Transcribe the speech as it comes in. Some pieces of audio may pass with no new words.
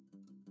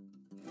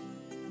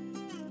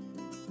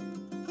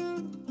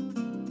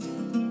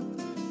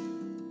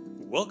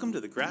Welcome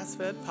to the Grass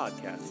Fed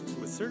Podcast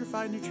with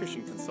certified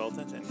nutrition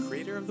consultant and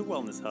creator of the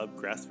wellness hub,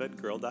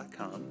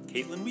 grassfedgirl.com,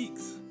 Caitlin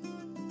Weeks.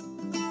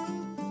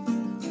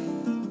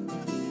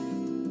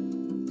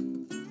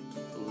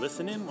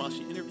 Listen in while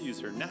she interviews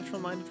her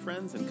natural-minded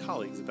friends and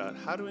colleagues about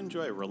how to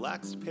enjoy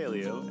relaxed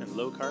paleo and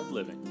low-carb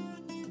living.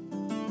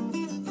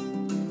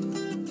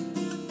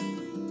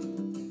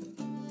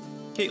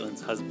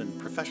 Caitlin's husband,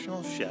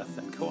 professional chef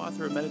and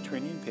co-author of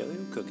Mediterranean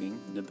Paleo Cooking,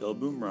 Nabil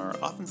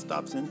Boumrar, often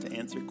stops in to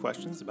answer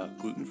questions about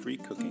gluten-free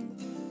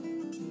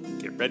cooking.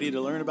 Get ready to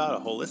learn about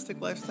a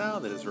holistic lifestyle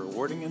that is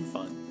rewarding and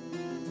fun.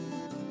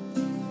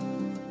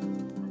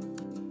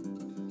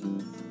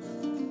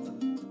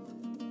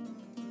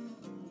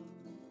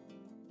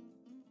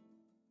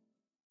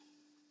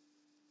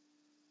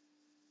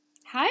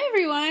 Hi,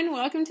 everyone.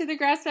 Welcome to the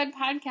Grass Fed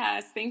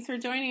Podcast. Thanks for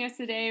joining us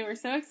today. We're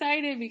so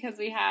excited because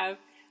we have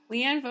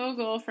Leanne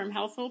Vogel from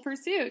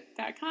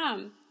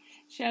healthfulpursuit.com.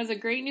 She has a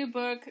great new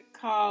book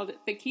called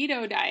The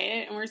Keto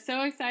Diet, and we're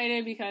so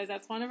excited because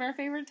that's one of our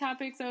favorite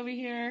topics over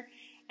here,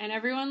 and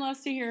everyone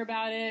loves to hear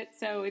about it,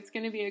 so it's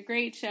going to be a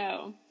great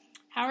show.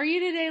 How are you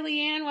today,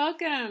 Leanne?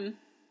 Welcome.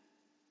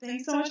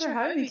 Thanks so much for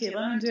having me, Caitlin.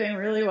 I'm doing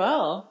really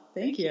well.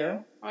 Thank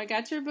you. Well, I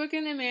got your book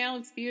in the mail.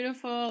 It's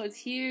beautiful. It's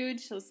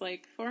huge. It's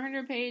like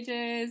 400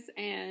 pages,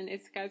 and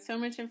it's got so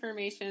much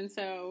information,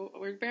 so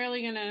we're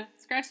barely going to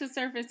scratch the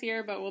surface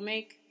here, but we'll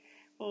make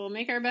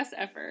our best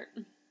effort.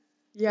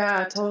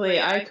 Yeah, totally.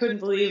 I couldn't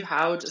believe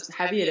how just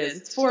heavy it is.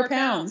 It's 4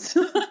 pounds.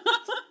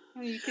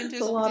 You can just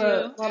it's a lot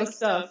of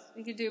stuff.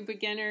 You could do a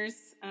beginner's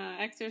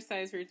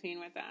exercise routine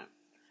with that.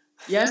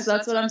 Yes,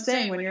 that's what I'm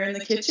saying. When you're in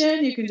the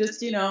kitchen, you can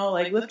just,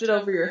 lift it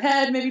over your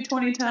head maybe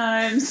 20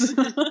 times.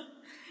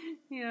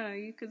 Yeah,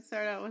 you could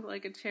start out with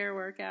like a chair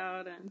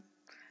workout and.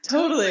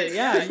 Totally,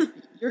 yeah.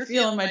 You're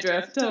feeling my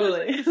drift,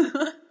 totally.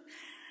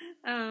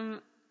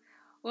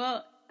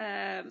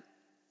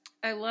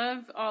 I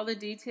love all the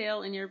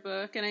detail in your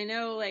book, and I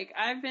know,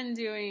 I've been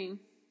doing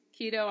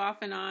keto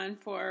off and on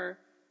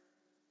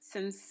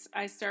since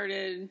I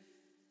started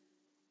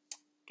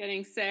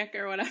getting sick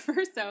or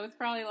whatever, so it's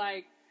probably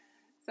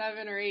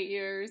 7 or 8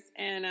 years,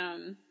 and,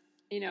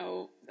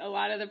 a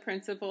lot of the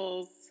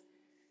principles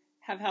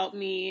have helped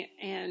me,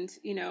 and,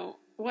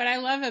 what I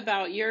love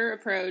about your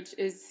approach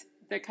is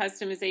the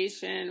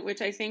customization,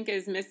 which I think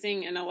is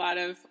missing in a lot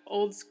of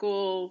old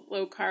school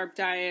low carb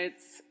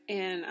diets,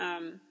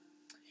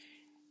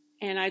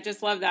 and I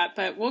just love that.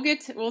 But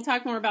we'll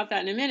talk more about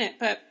that in a minute.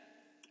 But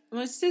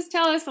let's just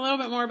tell us a little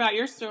bit more about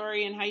your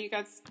story and how you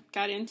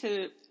got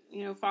into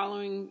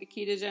following the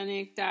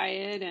ketogenic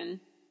diet and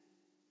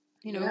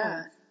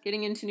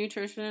getting into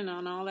nutrition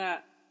and all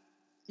that.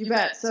 You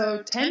bet.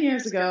 So 10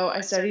 years ago, I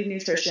studied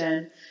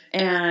nutrition,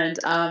 and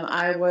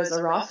I was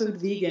a raw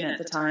food vegan at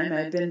the time.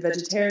 I'd been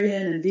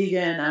vegetarian and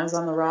vegan. I was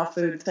on the raw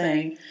food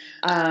thing.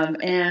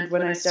 And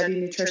when I studied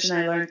nutrition,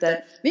 I learned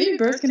that maybe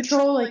birth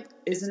control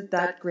isn't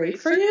that great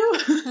for you.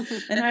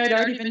 And I had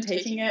already been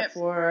taking it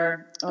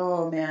for,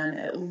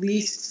 at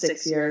least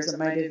 6 years. It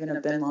might even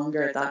have been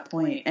longer at that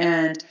point.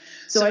 And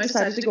so I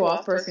decided to go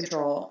off birth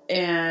control,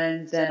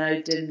 and then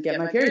I didn't get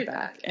my period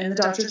back. And the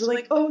doctors were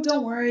like, oh,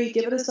 don't worry,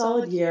 give it a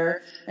solid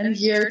year. And a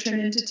year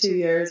turned into 2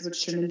 years,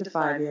 which turned into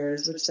 5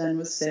 years, which then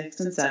was 6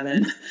 and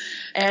 7.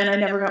 And I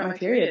never got my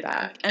period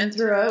back. And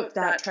throughout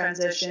that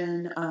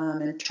transition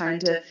and trying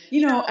to,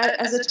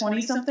 as a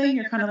 20-something,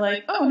 you're kind of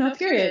like, oh, no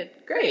period.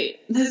 Great.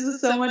 This is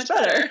so much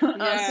better.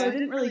 Yeah. So I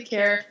didn't really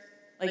care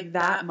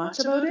that much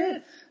about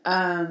it.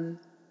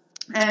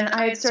 And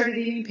I had started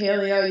eating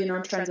paleo,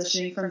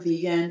 transitioning from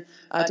vegan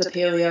to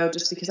paleo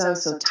just because I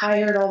was so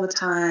tired all the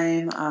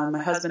time.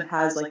 My husband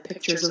has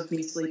pictures of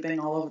me sleeping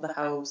all over the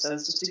house. I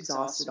was just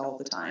exhausted all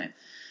the time.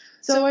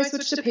 So I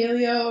switched to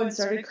paleo and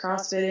started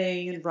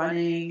CrossFitting and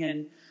running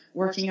and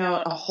working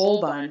out a whole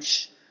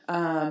bunch.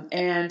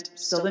 And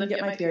still didn't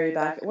get my period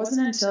back. It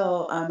wasn't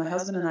until my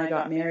husband and I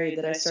got married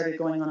that I started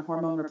going on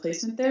hormone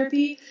replacement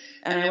therapy.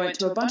 And I went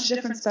to a bunch of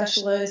different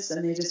specialists,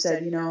 and they just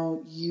said,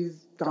 you've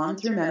gone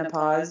through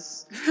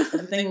menopause.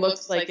 Everything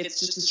looks like it's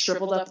just a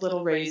shriveled up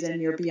little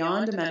raisin. You're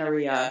beyond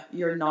amenorrhea.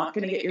 You're not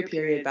going to get your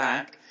period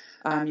back.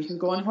 You can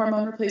go on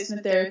hormone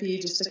replacement therapy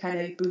just to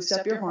kind of boost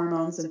up your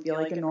hormones and feel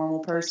like a normal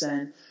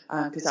person.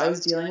 Because I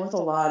was dealing with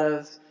a lot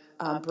of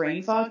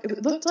brain fog.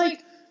 It looked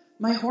like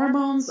my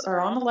hormones are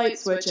on the light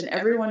switch, and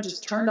everyone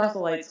just turned off the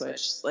light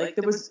switch.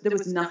 There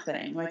was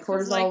nothing. My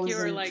cortisol was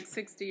you were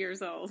 60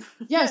 years old.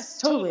 Yes,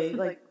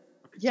 totally.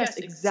 Yes,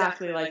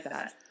 exactly like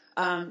that.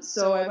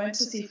 So I went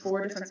to see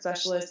 4 different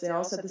specialists. They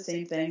all said the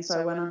same thing. So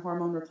I went on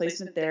hormone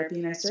replacement therapy,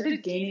 and I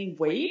started gaining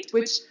weight,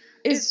 which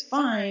is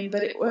fine,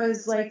 but it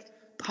was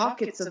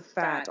pockets of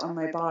fat on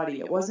my body.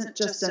 It wasn't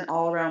just an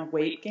all-around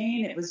weight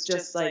gain. It was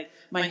just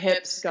my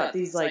hips got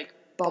these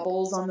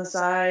bubbles on the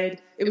side.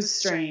 It was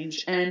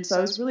strange. And so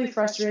I was really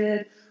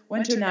frustrated,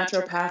 went to a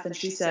naturopath, and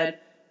she said,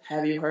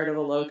 have you heard of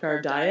a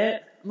low-carb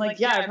diet? I'm like,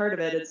 yeah, I've heard of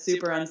it. It's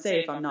super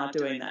unsafe. I'm not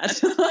doing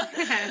that.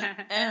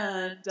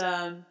 And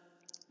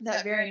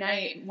that very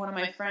night, one of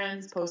my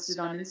friends posted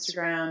on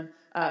Instagram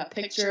a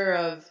picture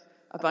of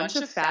a bunch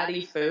of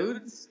fatty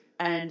foods,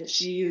 and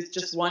she used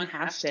just one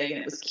hashtag and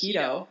it was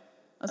keto.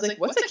 I was like,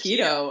 what's a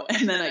keto?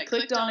 And then I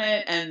clicked on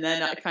it, and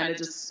then I kind of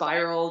just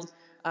spiraled.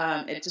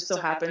 It just so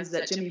happens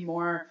that Jimmy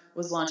Moore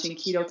was launching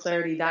Keto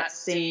Clarity that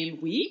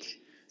same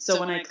week. So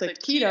when I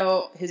clicked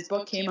keto, his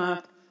book came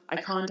up.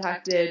 I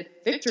contacted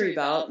Victory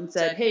Belt and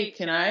said, hey,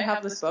 can I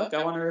have this book?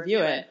 I want to review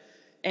it.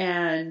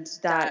 And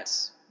that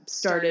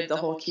started the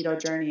whole keto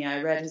journey.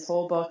 I read his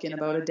whole book in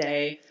about a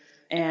day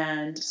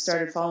and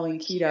started following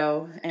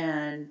keto,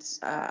 and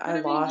I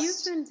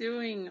lost. You've been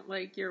doing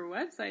like your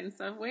website and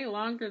stuff way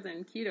longer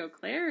than Keto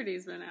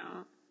Clarity's been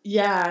out.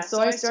 Yeah, so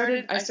I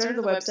started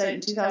the website in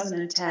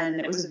 2010,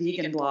 and it was a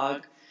vegan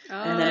blog,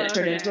 and then it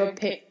turned into a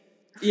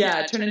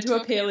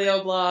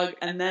paleo blog,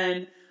 and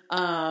then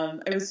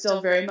it was still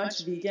very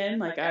much vegan.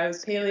 Like, I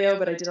was paleo,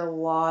 but I did a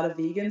lot of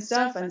vegan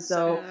stuff, and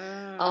so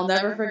I'll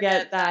never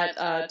forget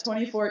that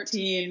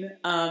 2014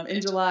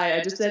 in July,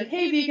 I just said,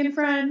 hey, vegan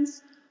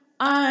friends,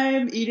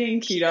 I'm eating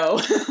keto.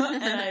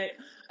 And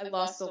I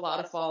lost a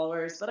lot of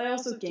followers, but I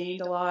also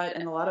gained a lot,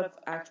 and a lot of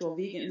actual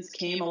vegans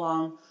came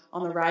along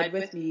on the ride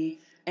with me.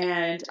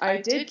 And I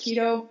did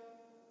keto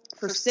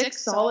for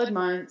 6 solid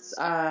months.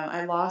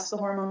 I lost the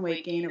hormone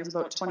weight gain. It was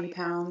about 20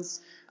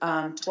 pounds,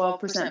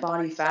 12%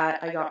 body fat.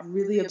 I got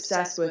really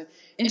obsessed with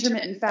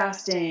intermittent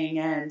fasting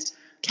and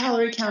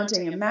calorie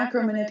counting and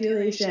macro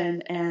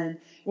manipulation, and it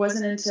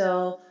wasn't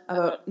until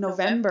about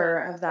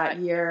November of that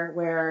year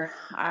where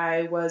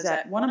I was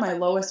at one of my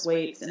lowest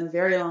weights in a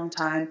very long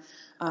time,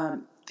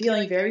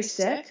 feeling very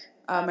sick.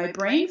 My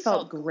brain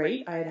felt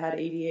great. I had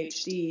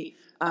ADHD,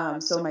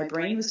 so my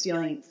brain was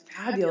feeling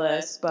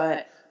fabulous,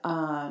 but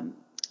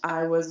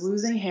I was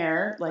losing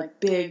hair,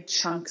 like big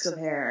chunks of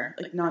hair,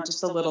 like not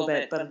just a little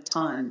bit, but a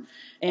ton.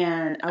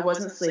 And I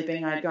wasn't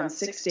sleeping. I had gone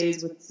 6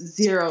 days with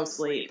 0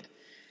 sleep.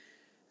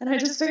 And I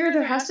just figured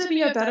there has to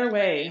be a better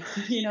way.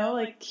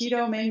 Like,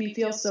 keto made me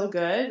feel so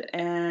good,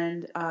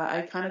 and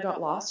I kind of got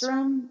lost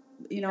around,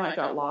 I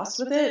got lost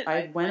with it.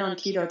 I went on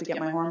keto to get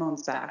my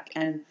hormones back,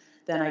 and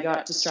then I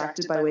got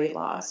distracted by weight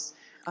loss.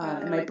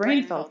 And my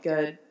brain felt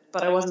good,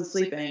 but I wasn't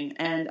sleeping,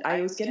 and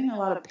I was getting a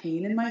lot of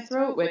pain in my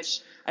throat,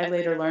 which I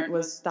later learned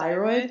was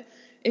thyroid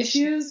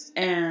issues.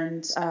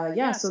 And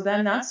so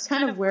then that's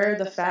kind of where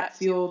the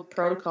fat-fueled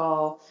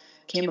protocol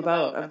came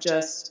about, of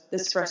just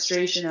this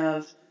frustration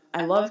of,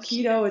 I love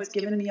keto, it's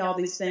given me all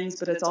these things,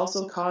 but it's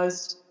also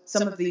caused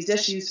some of these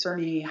issues for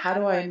me. How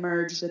do I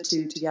merge the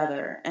two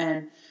together?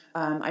 And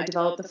I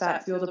developed the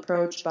fat-fueled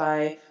approach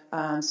by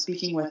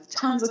speaking with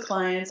tons of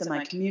clients in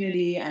my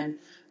community and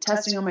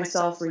testing on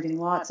myself, reading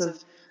lots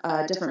of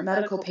different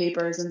medical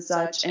papers and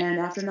such. And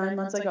after 9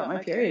 months, I got my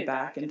period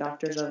back, and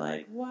doctors are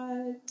like,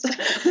 what?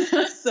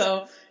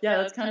 So, yeah,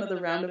 that's kind of the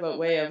roundabout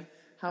way of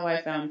how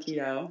I found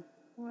keto.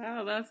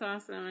 Wow, that's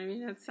awesome. I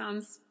mean, that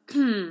sounds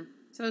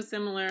so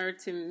similar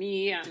to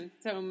me and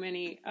so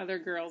many other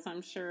girls,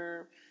 I'm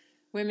sure,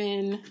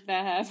 women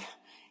that have,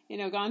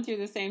 gone through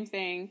the same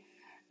thing.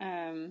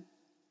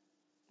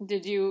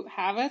 Did you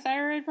have a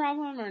thyroid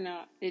problem or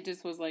not? It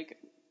just was like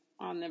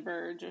on the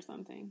verge or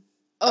something?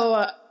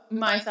 Oh,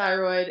 my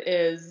thyroid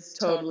is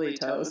totally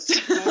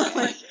toast.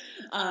 Okay.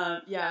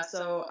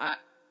 So I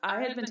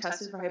had been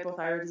tested for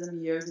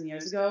hypothyroidism years and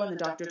years ago, and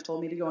the doctor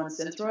told me to go on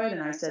Synthroid,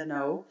 and I said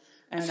no.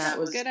 And that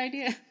was... Good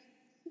idea.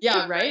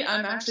 Yeah, right?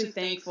 I'm actually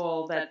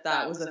thankful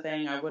that was a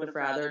thing. I would have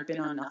rather been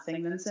on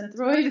nothing than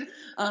Synthroid.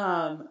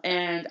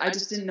 And I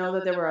just didn't know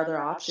that there were other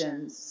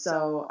options.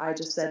 So I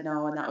just said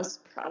no. And that was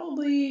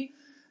probably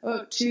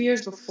about 2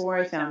 years before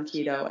I found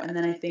keto. And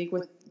then I think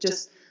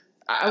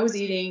I was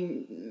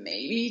eating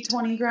maybe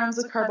 20 grams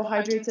of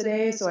carbohydrates a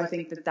day. So I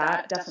think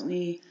that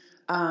definitely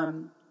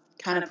kind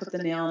of put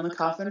the nail in the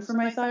coffin for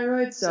my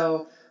thyroid.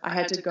 So I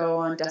had to go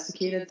on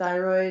desiccated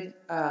thyroid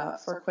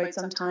for quite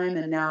some time.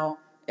 And now...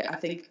 I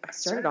think I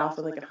started off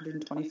with like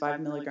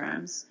 125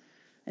 milligrams,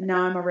 and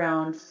now I'm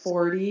around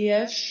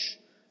 40-ish.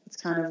 It's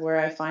kind of where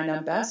I find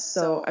I'm best.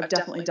 So I've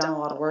definitely done a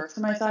lot of work for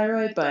my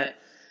thyroid, but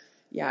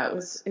yeah, it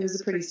was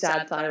a pretty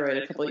sad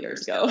thyroid a couple of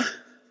years ago.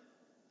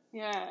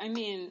 Yeah, I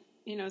mean,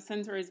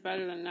 Synthroid's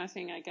better than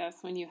nothing, I guess,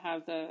 when you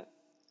have the,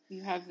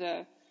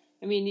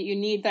 I mean, you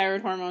need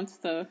thyroid hormones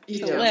to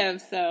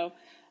live. So,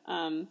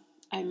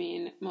 I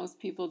mean, most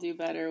people do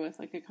better with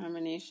like a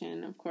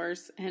combination, of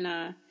course,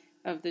 and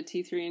of the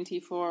T3 and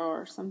T4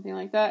 or something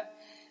like that.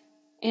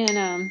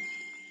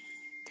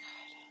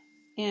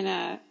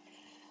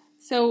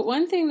 So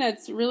one thing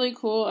that's really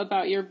cool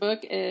about your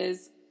book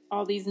is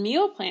all these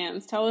meal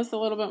plans. Tell us a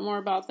little bit more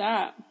about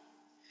that.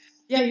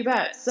 Yeah, you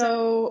bet.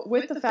 So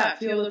with the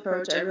fat-fueled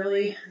approach, I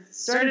really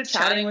started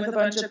chatting with a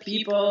bunch of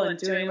people and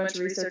doing a bunch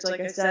of research, like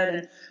I said,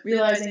 and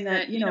realizing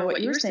that, what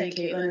you were saying,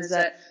 Caitlin, is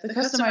that the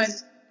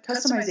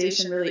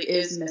customization really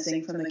is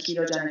missing from the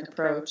ketogenic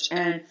approach.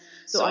 And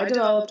so I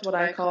developed what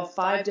I call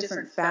 5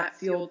 different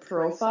fat-fueled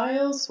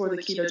profiles for the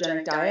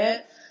ketogenic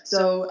diet.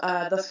 So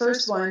the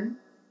first one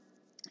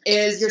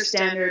is your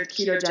standard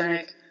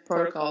ketogenic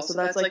protocol. So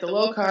that's like the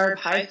low-carb,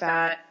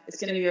 high-fat. It's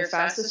going to be your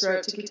fastest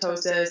route to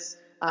ketosis.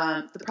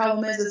 The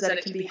problem is that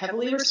it can be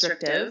heavily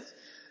restrictive.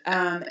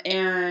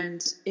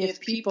 And if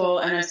people,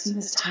 and I've seen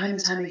this time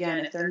and time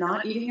again, if they're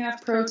not eating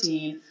enough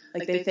protein,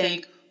 like they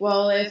think,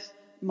 well, if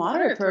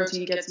moderate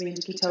protein gets me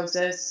into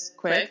ketosis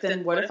quick,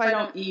 then what if I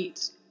don't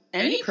eat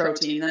any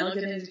protein? Then I'll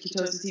get into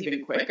ketosis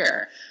even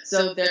quicker.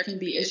 So there can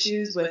be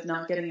issues with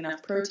not getting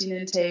enough protein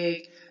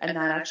intake, and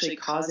that actually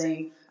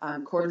causing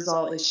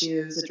cortisol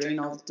issues,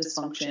 adrenal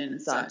dysfunction,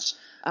 and such.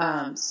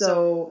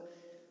 So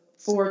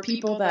for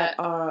people that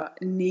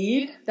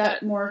need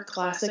that more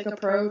classic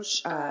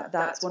approach,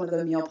 that's one of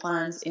the meal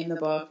plans in the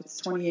book. It's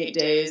 28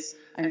 days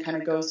and kind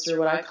of goes through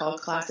what I call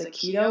classic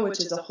keto, which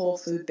is a whole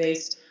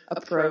food-based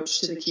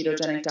approach to the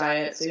ketogenic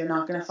diet. So you're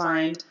not going to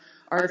find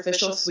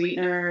artificial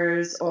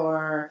sweeteners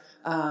or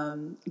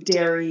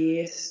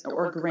dairy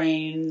or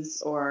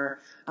grains or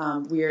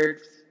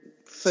weird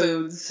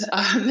foods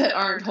that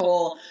aren't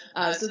whole.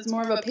 So it's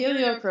more of a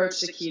paleo approach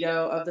to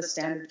keto of the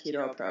standard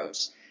keto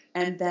approach.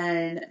 And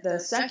then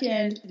the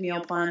second meal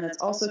plan that's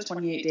also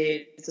 28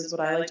 days is what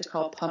I like to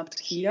call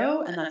pumped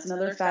keto, and that's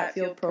another fat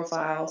fuel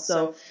profile.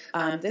 So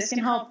this can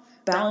help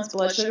balance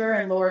blood sugar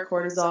and lower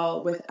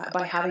cortisol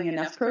by having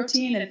enough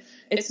protein. And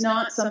it's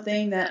not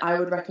something that I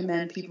would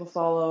recommend people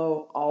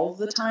follow all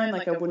the time.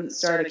 Like I wouldn't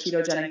start a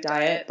ketogenic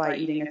diet by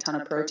eating a ton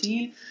of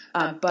protein.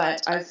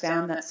 But I've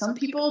found that some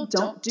people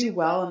don't do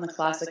well in the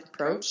classic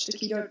approach to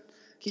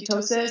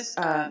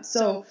ketosis.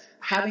 So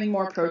having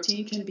more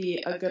protein can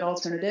be a good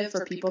alternative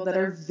for people that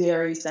are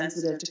very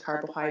sensitive to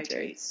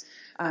carbohydrates.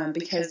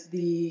 Because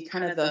the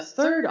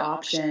third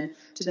option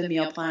to the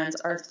meal plans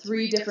are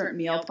 3 different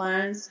meal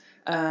plans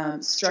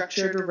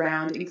structured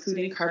around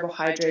including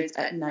carbohydrates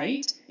at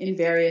night in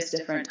various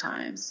different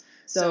times.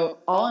 So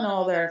all in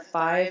all, there are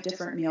 5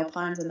 different meal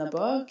plans in the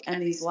book,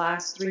 and these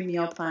last 3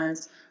 meal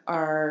plans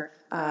are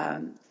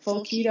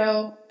full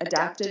keto,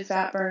 adapted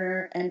fat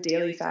burner, and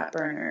daily fat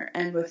burner.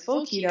 And with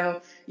full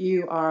keto,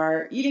 you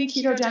are eating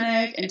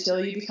ketogenic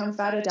until you become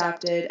fat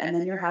adapted, and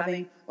then you're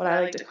having what I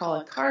like to call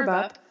a carb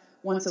up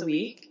once a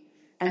week.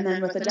 And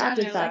then with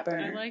adapted fat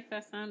burner. I like the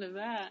sound of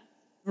that.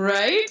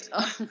 Right?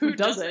 Who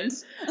doesn't?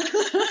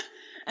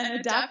 An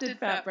adapted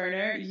fat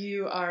burner,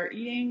 you are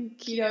eating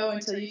keto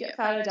until you get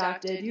fat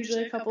adapted,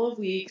 usually a couple of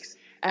weeks,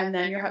 and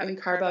then you're having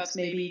carb ups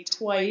maybe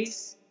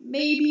twice,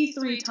 maybe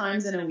 3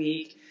 times in a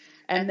week.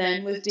 And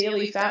then with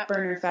daily fat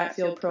burner fat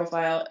fuel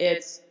profile,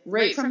 it's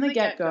right from the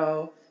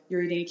get-go.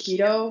 You're eating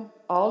keto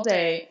all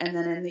day, and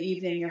then in the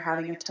evening you're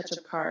having a touch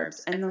of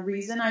carbs. And the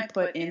reason I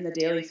put in the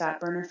daily fat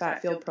burner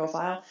fat fuel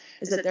profile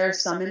is that there are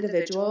some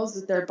individuals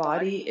that their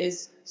body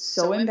is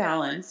so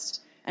imbalanced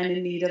and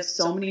in need of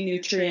so many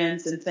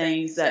nutrients and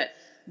things that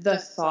the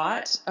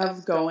thought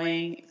of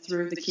going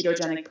through the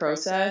ketogenic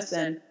process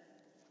and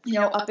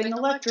upping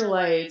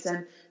electrolytes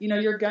and,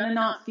 you're going to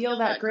not feel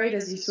that great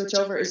as you switch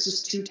over is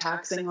just too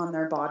taxing on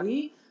their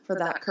body for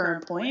that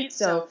current point.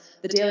 So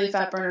the daily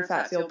fat burner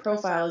fat fuel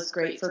profile is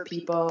great for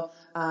people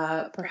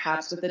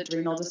perhaps with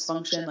adrenal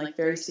dysfunction, like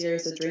very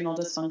serious adrenal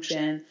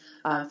dysfunction,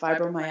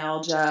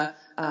 fibromyalgia,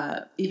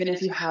 even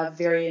if you have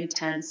very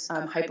intense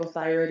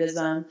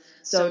hypothyroidism.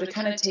 So to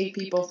kind of take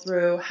people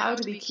through how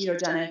to be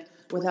ketogenic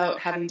without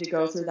having to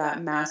go through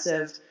that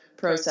massive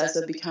process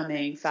of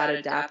becoming fat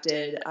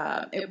adapted.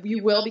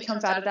 You will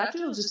become fat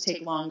adapted, it'll just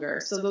take longer.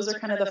 So those are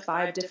kind of the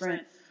 5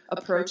 different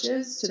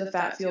approaches to the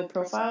fat fuel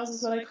profiles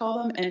is what I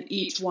call them, and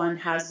each one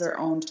has their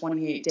own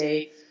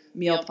 28-day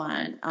meal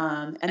plan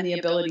and the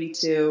ability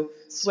to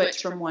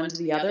switch from one to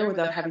the other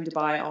without having to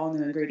buy all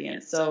new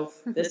ingredients. So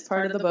this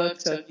part of the book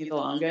took me the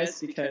longest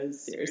because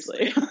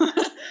seriously,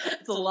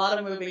 it's a lot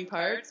of moving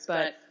parts,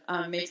 but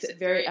makes it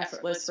very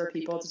effortless for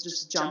people to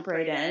just jump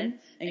right in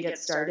and get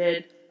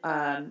started.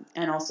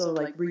 And also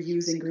like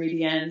reuse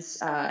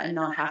ingredients and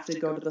not have to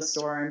go to the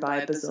store and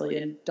buy $1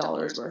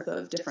 bazillion worth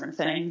of different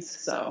things.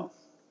 So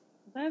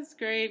that's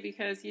great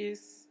because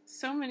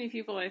so many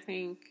people, I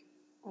think,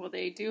 well,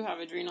 they do have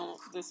adrenal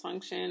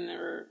dysfunction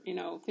or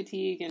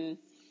fatigue,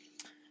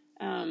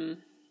 and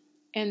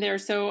they're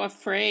so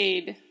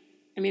afraid.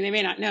 I mean, they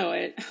may not know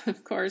it,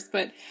 of course,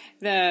 but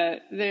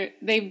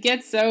they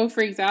get so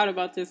freaked out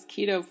about this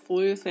keto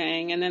flu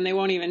thing, and then they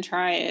won't even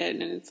try it,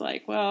 and it's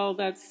like, well,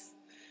 that's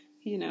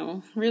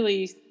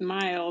really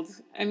mild.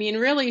 I mean,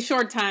 really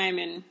short time,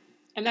 and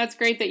that's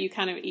great that you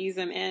kind of ease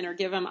them in or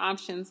give them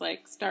options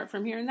like start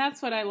from here. And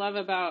that's what I love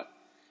about,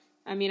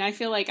 I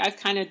feel like I've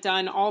kind of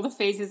done all the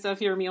phases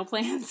of your meal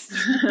plans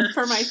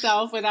for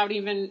myself without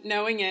even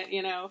knowing it,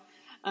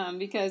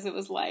 because it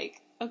was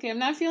like, okay, I'm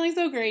not feeling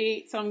so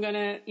great, so I'm going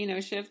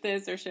to, shift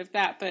this or shift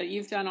that. But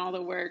you've done all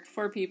the work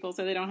for people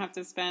so they don't have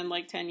to spend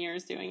like 10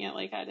 years doing it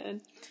like I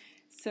did.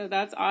 So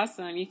that's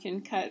awesome. You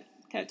can cut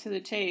to the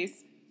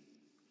chase.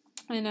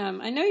 And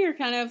I know you're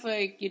kind of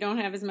like, you don't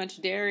have as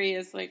much dairy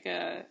as like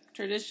a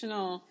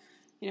traditional,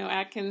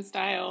 Atkins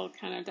style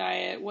kind of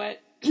diet. What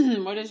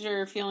is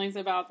your feelings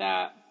about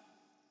that?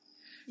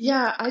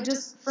 Yeah,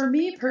 for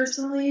me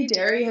personally,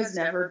 dairy has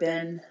never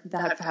been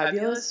that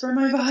fabulous for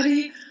my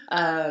body.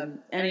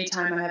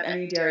 Anytime I have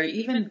any dairy,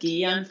 even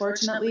ghee,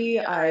 unfortunately,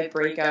 I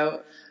break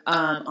out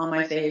on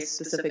my face,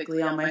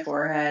 specifically on my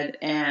forehead.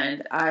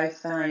 And I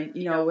find,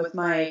 with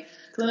my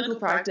clinical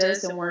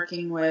practice and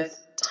working with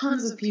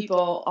tons of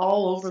people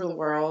all over the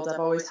world, I've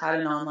always had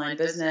an online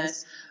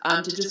business,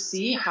 to just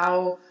see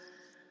how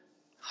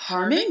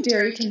harming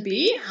dairy can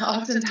be.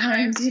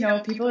 Oftentimes,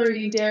 people are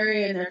eating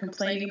dairy and they're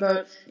complaining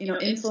about,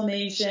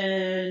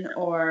 inflammation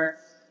or,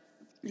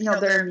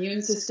 their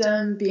immune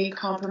system being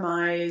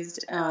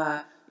compromised,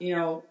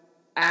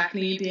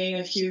 acne being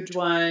a huge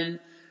one,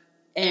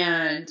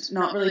 and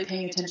not really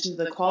paying attention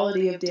to the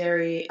quality of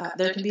dairy.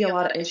 There can be a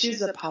lot of issues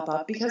that pop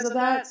up because of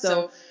that.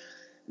 So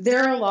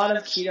there are a lot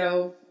of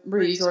keto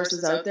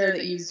resources out there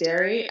that use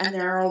dairy, and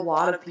there are a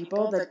lot of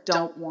people that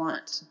don't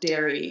want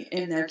dairy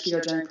in their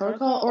ketogenic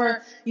protocol.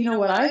 Or,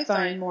 what I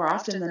find more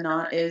often than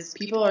not is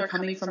people are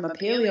coming from a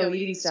paleo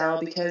eating style,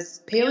 because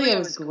paleo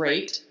is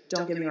great.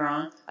 Don't get me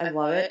wrong. I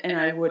love it, and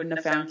I wouldn't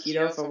have found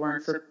keto if it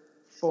weren't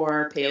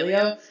for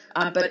paleo.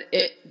 But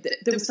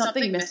there was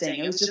something missing.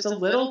 It was just a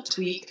little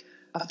tweak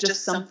of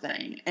just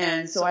something.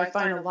 And so I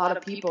find a lot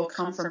of people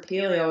come from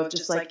paleo of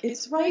just like,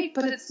 it's right,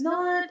 but it's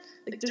not.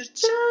 Like, there's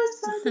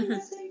just something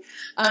missing.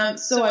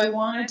 So I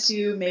wanted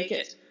to make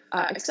it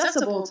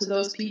accessible to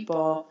those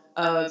people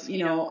of, a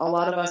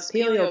lot of us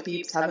paleo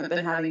peeps haven't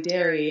been having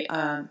dairy.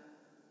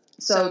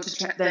 So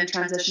to then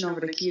transition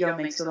over to keto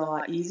makes it a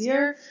lot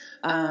easier.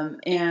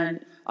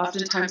 And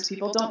oftentimes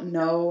people don't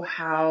know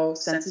how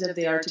sensitive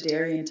they are to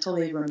dairy until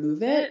they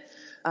remove it.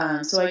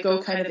 So I go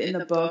kind of in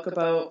the book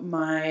about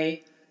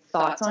my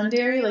thoughts on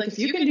dairy. Like, if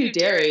you can do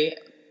dairy,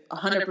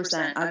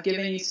 100%. I've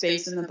given you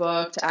space in the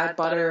book to add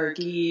butter or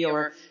ghee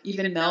or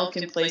even milk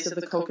in place of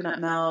the coconut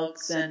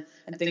milks and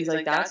things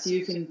like that. So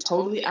you can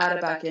totally add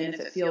it back in if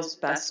it feels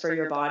best for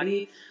your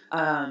body.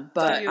 But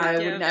so I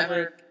would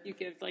never... you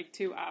give like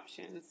 2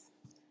 options.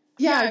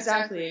 Yeah,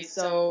 exactly.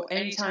 So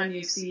anytime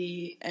you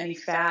see any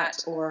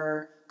fat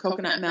or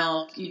coconut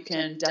milk, you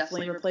can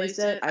definitely replace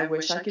it. I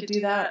wish I could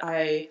do that.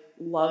 I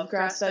love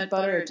grass-fed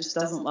butter. It just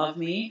doesn't love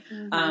me.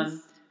 Mm-hmm.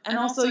 And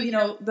also,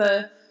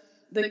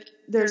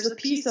 there's a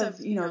piece of,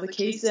 the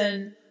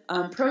casein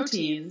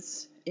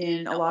proteins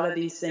in a lot of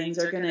these things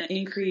are going to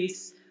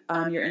increase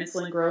your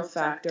insulin growth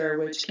factor,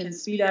 which can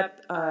speed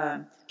up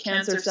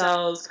cancer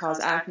cells, cause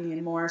acne,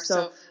 and more.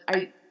 So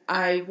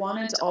I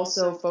wanted to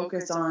also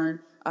focus on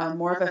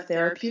more of a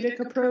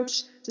therapeutic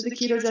approach to the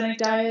ketogenic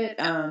diet,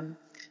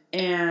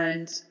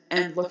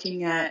 and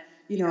looking at,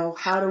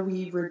 how do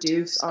we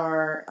reduce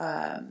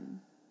our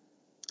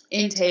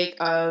intake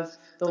of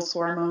those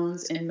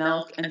hormones in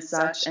milk and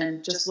such,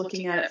 and just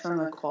looking at it from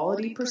a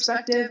quality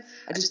perspective.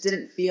 I just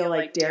didn't feel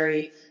like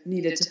dairy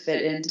needed to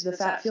fit into the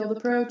fat field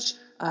approach.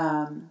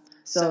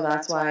 So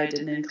that's why I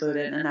didn't include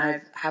it. And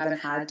I haven't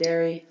had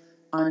dairy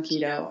on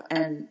keto.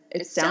 And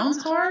it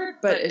sounds hard,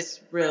 but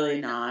it's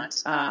really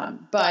not.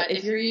 But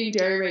if you're eating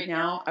dairy right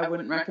now, I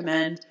wouldn't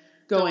recommend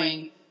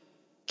going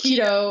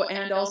keto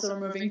and also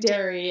removing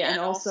dairy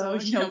and also,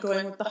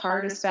 going with the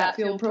hardest fat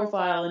field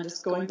profile and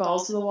just going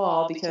balls to the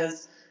wall,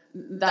 because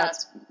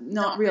that's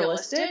not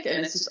realistic,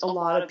 and it's just a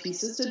lot of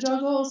pieces to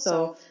juggle.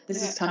 So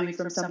this is coming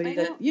from somebody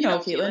that,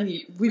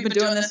 Caitlin, we've been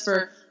doing this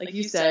for, like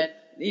you said,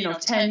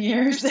 10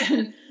 years.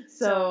 And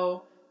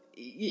so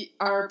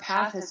our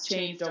path has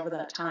changed over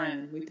that time,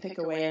 and we pick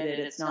away at it.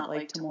 It's not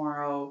like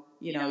tomorrow,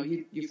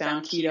 you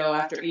found keto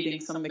after eating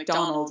some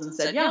McDonald's and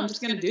said, yeah, I'm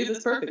just going to do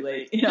this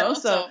perfectly,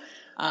 So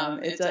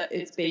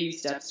it's baby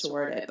steps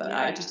toward it. But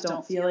I just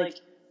don't feel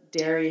like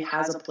dairy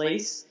has a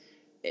place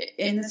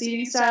in this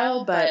eating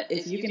style. But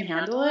if you can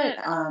handle it,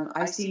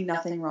 I see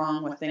nothing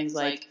wrong with things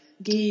like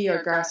ghee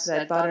or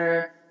grass-fed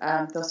butter.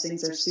 Those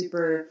things are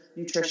super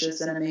nutritious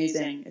and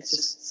amazing. It's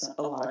just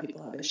a lot of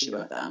people have issue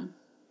with them.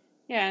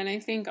 Yeah, and I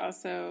think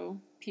also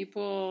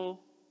people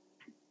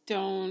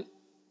don't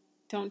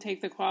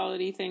take the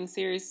quality thing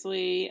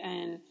seriously,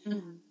 and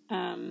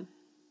and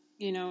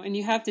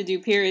you have to do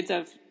periods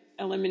of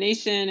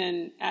elimination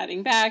and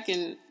adding back,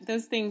 and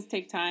those things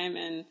take time,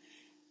 and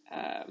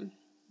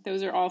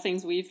those are all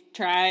things we've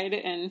tried,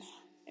 and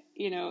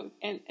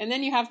and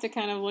then you have to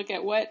kind of look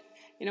at what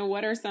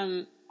are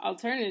some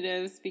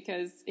alternatives,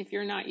 because if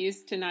you're not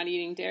used to not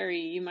eating dairy,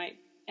 you might,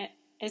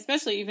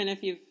 especially even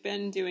if you've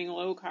been doing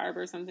low carb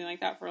or something like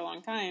that for a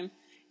long time,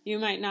 it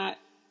might not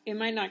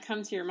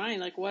come to your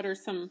mind, like what are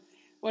some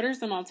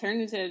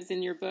alternatives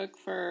in your book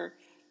for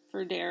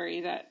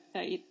dairy that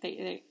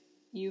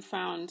you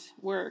found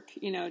work,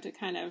 to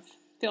kind of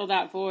fill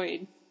that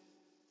void.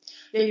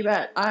 Yeah, you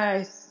bet.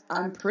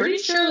 I'm pretty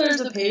sure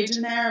there's a page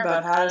in there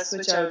about how to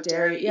switch out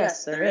dairy.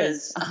 Yes, there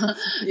is.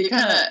 You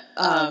kind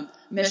of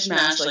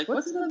mishmash, like,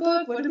 what's in the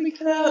book? What did we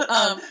cut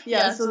out?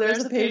 So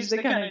there's a page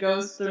that kind of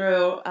goes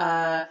through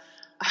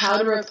how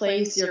to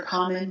replace your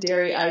common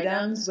dairy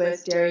items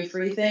with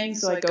dairy-free things.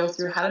 So I go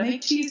through how to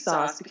make cheese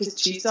sauce, because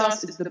cheese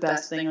sauce is the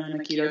best thing on a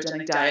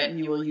ketogenic diet, and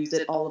you will use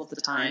it all of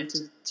the time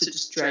to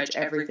just dredge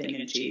everything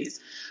in cheese.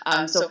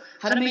 So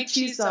how to make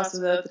cheese sauce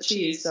without the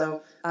cheese.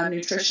 So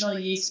nutritional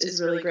yeast is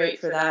really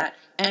great for that.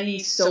 Any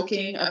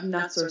soaking of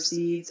nuts or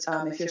seeds.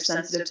 If you're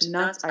sensitive to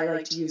nuts, I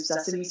like to use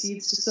sesame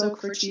seeds to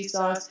soak for cheese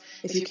sauce.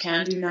 If you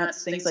can do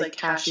nuts, things like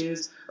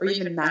cashews or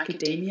even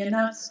macadamia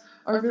nuts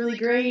are really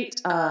great,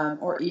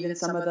 or even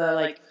some of the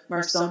like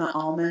Marsona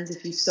almonds.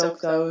 If you soak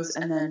those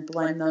and then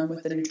blend them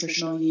with the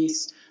nutritional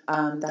yeast,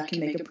 that can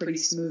make a pretty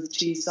smooth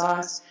cheese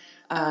sauce.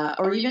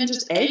 Or even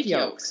just egg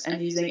yolks,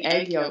 and using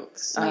egg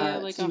yolks.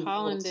 Like a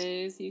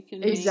hollandaise, you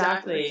can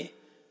exactly.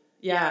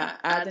 Yeah,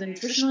 add the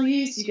nutritional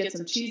yeast, you get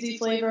some cheesy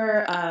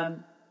flavor,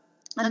 and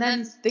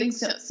then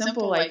things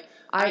simple like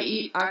I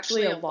eat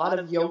actually a lot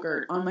of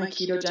yogurt on my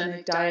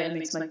ketogenic diet. It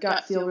makes my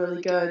gut feel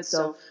really good.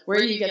 So where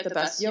do you get the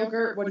best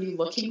yogurt? What are you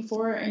looking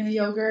for in a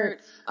yogurt?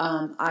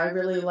 I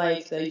really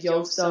like the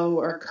Yoso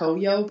or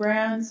Koyo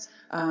brands.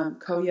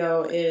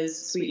 Koyo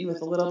is sweetened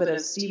with a little bit of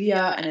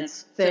stevia, and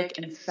it's thick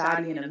and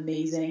fatty and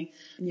amazing.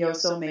 And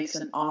Yoso makes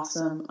an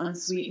awesome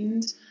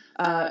unsweetened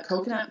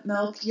coconut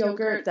milk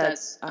yogurt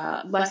that's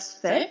less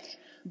thick,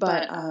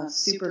 but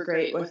super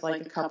great with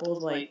like a couple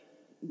of like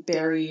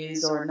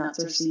berries or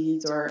nuts or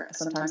seeds, or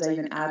sometimes I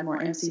even add more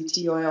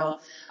MCT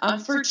oil.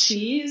 For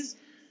cheese,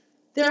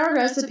 there are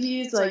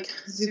recipes like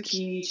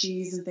zucchini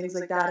cheese and things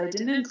like that. I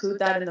didn't include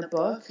that in the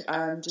book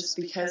just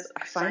because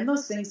I find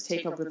those things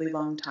take a really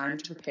long time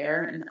to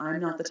prepare, and I'm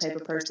not the type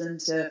of person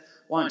to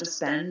want to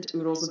spend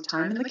oodles of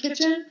time in the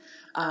kitchen.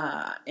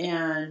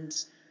 And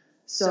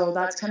so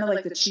that's kind of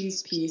like the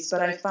cheese piece.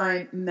 But I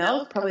find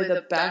milk, probably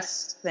the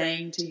best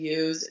thing to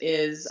use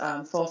is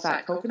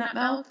full-fat coconut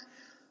milk.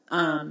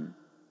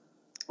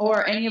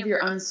 Or any of your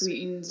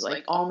unsweetened,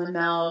 like almond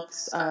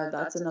milks.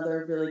 That's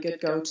another really good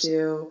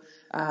go-to.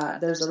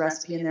 There's a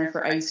recipe in there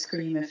for ice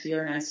cream if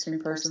you're an ice cream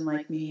person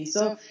like me.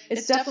 So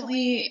it's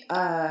definitely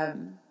a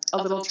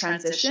little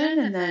transition.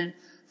 And then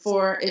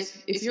for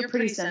if you're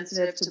pretty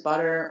sensitive to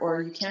butter,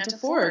 or you can't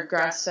afford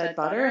grass-fed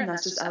butter, and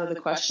that's just out of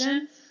the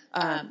question,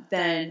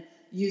 then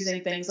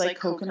using things like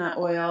coconut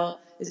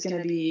oil is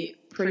going to be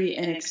pretty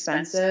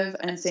inexpensive.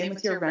 And same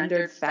with your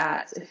rendered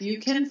fats. If you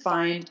can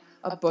find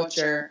a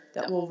butcher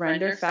that will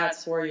render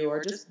fats for you,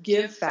 or just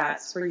give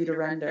fats for you to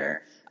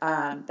render,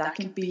 that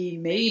can be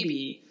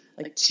maybe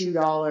like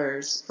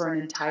 $2 for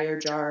an entire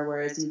jar,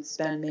 whereas you'd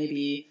spend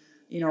maybe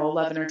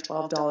 $11 or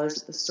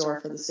 $12 at the store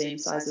for the same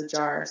size of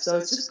jar. So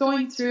it's just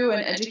going through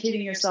and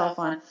educating yourself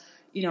on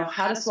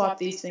how to swap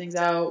these things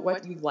out,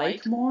 what you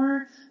like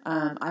more.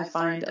 I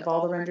find of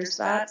all the rendered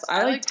fats,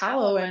 I like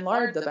tallow and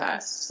lard the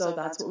best, so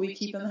that's what we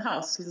keep in the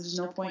house, because there's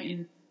no point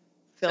in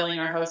filling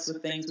our house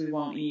with things we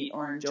won't eat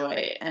or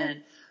enjoy.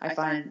 And I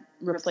find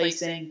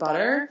replacing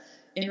butter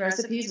in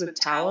recipes with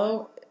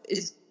tallow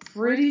is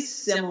pretty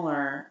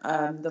similar.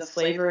 The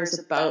flavor is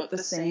about the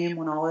same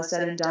when all is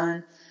said and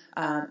done.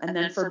 And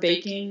then for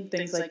baking,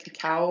 things like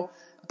cacao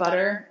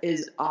butter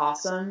is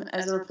awesome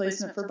as a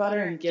replacement for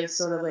butter, and gives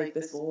sort of like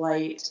this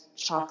light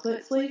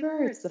chocolate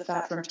flavor. It's the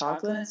fat from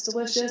chocolate, and it's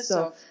delicious.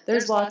 So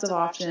there's lots of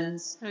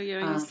options. Oh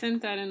yeah, you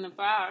sent that in the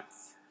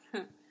box.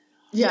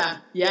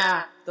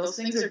 Yeah, those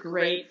things are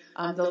great.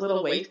 The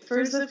little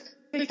wafers of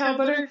cacao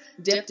butter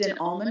dipped in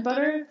almond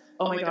butter.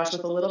 Oh my gosh,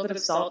 with a little bit of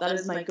salt, that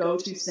is my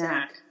go-to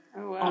snack.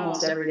 Oh, wow.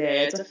 Almost every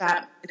day. It's a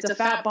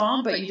fat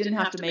bomb, but you didn't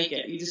have to make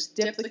it. You just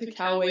dip the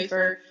cacao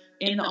wafer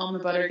in the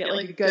almond butter, get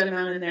like a good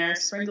amount in there,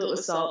 sprinkle it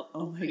with salt.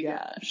 Oh my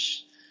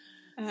gosh.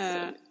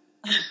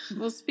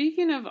 Well,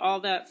 speaking of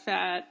all that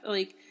fat,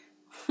 like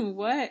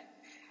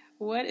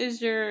what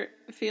is your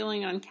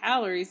feeling on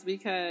calories?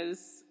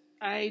 Because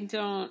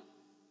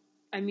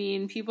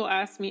people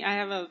ask me, I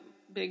have a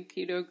big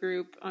keto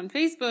group on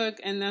Facebook,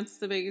 and that's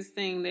the biggest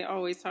thing they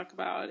always talk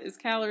about is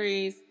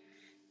calories.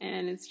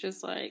 And it's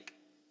just like,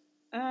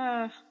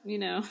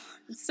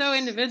 it's so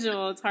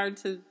individual. It's hard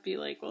to be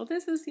like, well,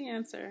 this is the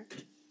answer.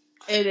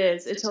 It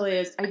is. It totally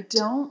is. I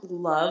don't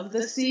love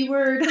the C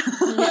word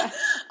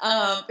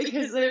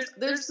because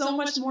there's so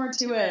much more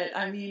to it.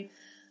 I mean,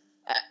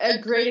 a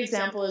great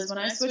example is when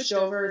I switched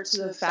over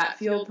to the fat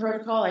fuel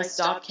protocol, I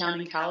stopped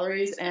counting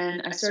calories,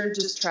 and I started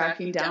just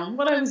tracking down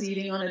what I was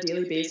eating on a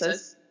daily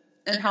basis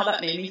and how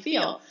that made me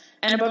feel.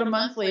 And about a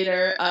month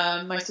later,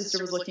 my sister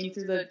was looking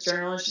through the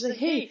journal, and she's like,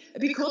 hey,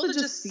 it'd be cool to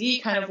just see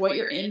kind of what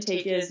your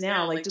intake is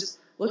now, like just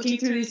looking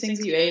through these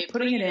things you ate,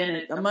 putting it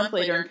in a month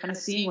later, and kind of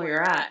seeing where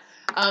you're at.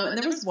 And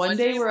there was one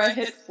day where I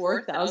hit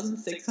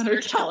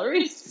 4,600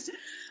 calories.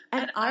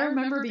 And I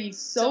remember being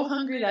so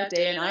hungry that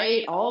day, and I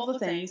ate all the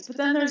things. But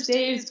then there's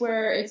days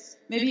where it's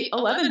maybe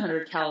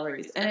 1,100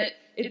 calories, and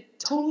it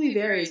totally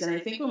varies. And I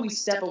think when we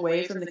step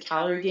away from the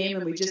calorie game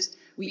and we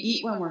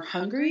eat when we're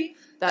hungry,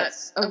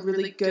 that's a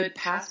really good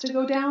path to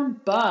go down.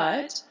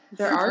 But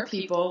there are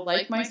people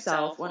like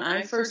myself, when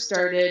I first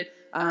started,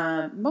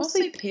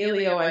 mostly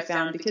paleo I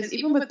found, because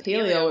even with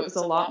paleo, it was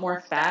a lot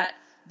more fat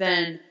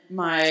than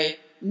my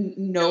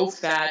no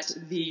fat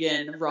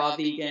vegan, raw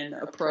vegan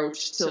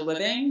approach to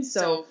living.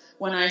 So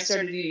when I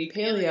started eating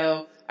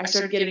paleo, I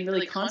started getting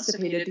really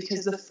constipated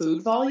because the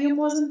food volume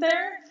wasn't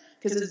there.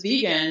 Because as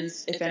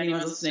vegans, if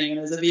anyone's listening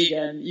and is a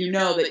vegan, you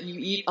know that you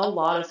eat a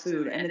lot of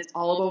food and it's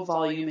all about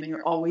volume and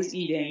you're always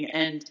eating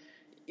and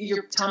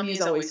your tummy is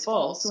always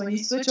full. So when you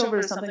switch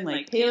over to something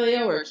like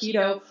paleo or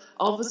keto,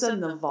 all of a sudden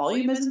the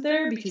volume isn't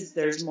there because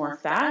there's more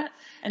fat.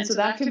 And so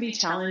that can be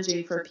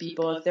challenging for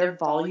people if they're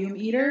volume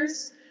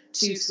eaters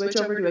to switch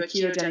over to a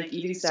ketogenic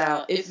eating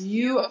style. If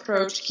you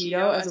approach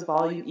keto as a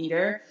volume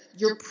eater,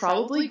 you're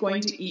probably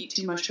going to eat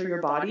too much for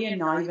your body and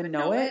not even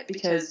know it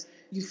because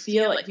you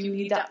feel like you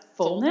need that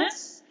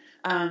fullness.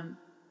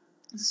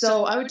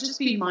 So I would just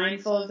be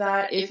mindful of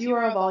that. If you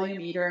are a volume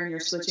eater and you're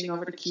switching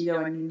over to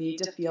keto and you need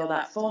to feel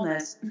that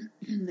fullness,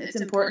 it's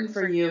important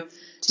for you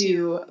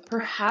to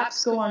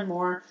perhaps go on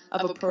more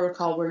of a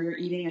protocol where you're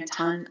eating a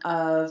ton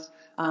of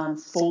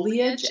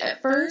foliage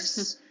at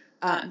first,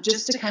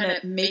 just to kind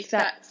of make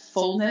that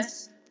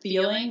fullness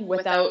feeling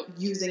without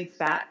using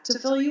fat to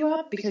fill you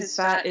up, because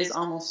fat is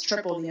almost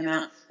triple the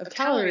amount of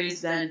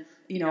calories than,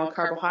 a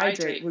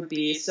carbohydrate would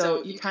be.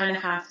 So you kind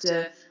of have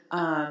to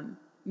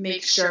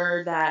make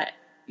sure that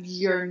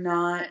you're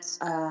not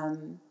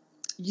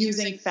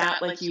using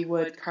fat like you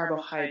would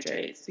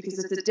carbohydrates, because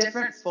it's a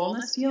different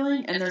fullness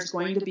feeling and there's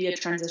going to be a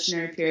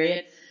transitionary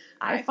period.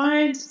 I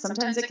find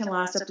sometimes it can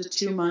last up to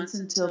 2 months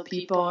until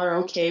people are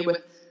okay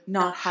with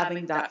not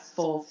having that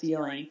full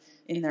feeling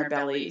in their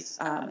bellies.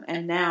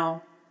 And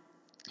now,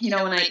 when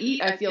I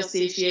eat, I feel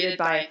satiated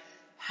by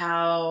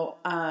how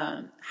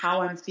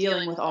I'm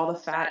feeling with all the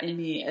fat in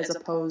me as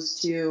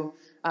opposed to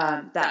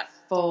that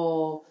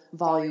full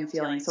volume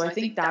feeling. So I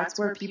think that's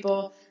where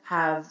people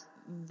have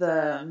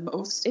the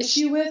most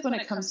issue with when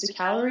it comes to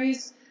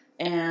calories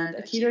and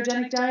a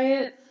ketogenic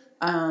diet.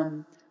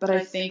 But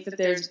I think that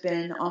there's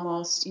been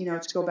almost,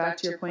 to go back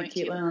to your point,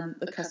 Caitlin, on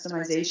the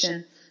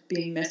customization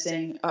being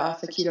missing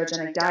off a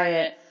ketogenic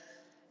diet,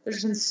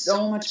 there's been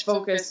so much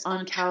focus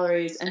on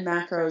calories and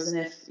macros. And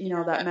if,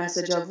 that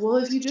message of, well,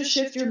 if you just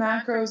shift your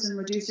macros and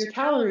reduce your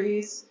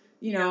calories,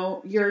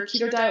 your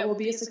keto diet will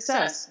be a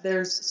success.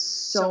 There's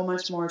so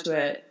much more to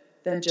it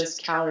than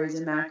just calories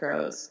and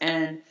macros.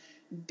 And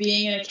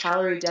being in a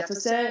calorie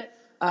deficit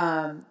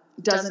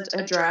doesn't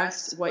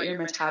address what your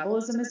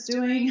metabolism is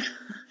doing,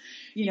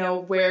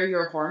 where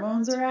your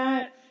hormones are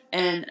at.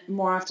 And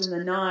more often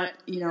than not,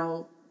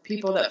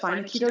 people that find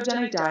a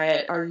ketogenic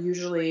diet are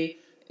usually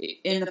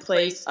in the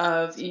place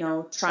of,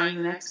 trying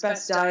the next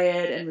best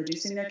diet and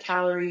reducing their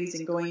calories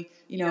and going,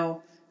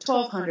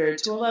 1,200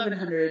 to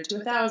 1,100 to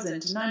 1,000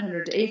 to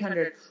 900 to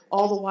 800,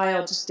 all the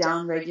while just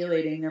down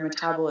regulating their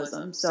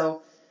metabolism.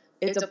 So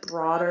it's a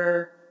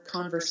broader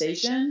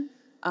conversation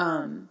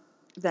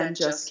than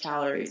just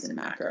calories and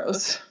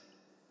macros.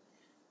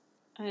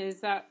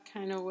 Is that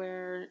kind of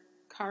where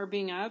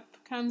carbing up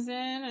comes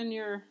in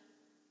your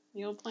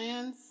meal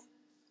plans?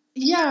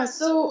 Yeah,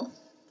 so,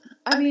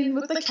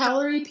 with the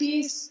calorie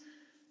piece,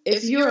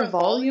 if you're a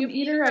volume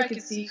eater, I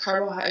could see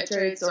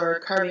carbohydrates or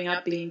carbing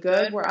up being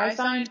good. Where I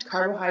find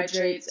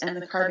carbohydrates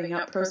and the carbing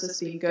up process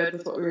being good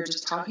with what we were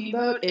just talking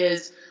about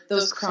is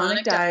those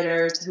chronic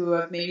dieters who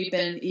have maybe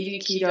been eating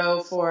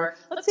keto for,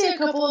 let's say, a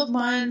couple of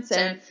months,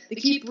 and they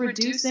keep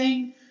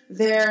reducing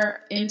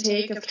their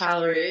intake of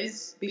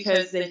calories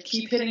because they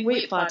keep hitting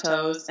weight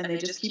plateaus and they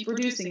just keep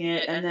reducing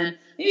it, and then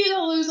maybe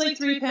they'll lose like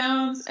 3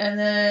 pounds and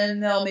then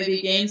they'll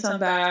maybe gain some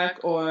back,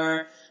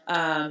 or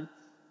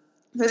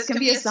this can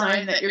be a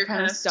sign that you're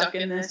kind of stuck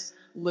in this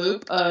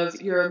loop of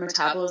your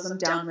metabolism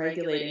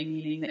down-regulating,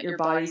 meaning that your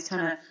body's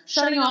kind of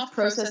shutting off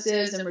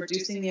processes and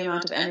reducing the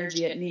amount of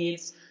energy it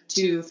needs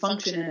to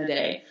function in a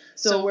day.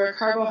 So where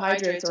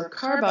carbohydrates or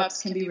carb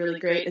ups can be really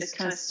great is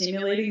kind of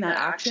stimulating that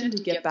action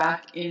to get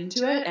back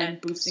into it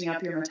and boosting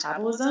up your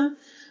metabolism.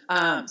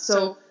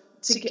 So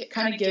to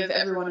kind of give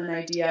everyone an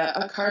idea,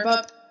 a carb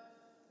up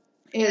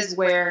is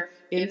where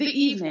in the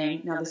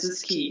evening, now this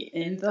is key,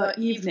 in the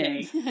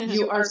evening,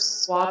 you are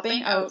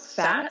swapping out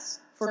fats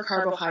for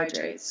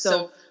carbohydrates.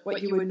 So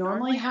what you would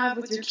normally have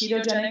with your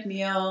ketogenic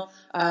meal,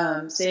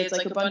 say it's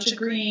like a bunch of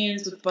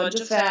greens with a bunch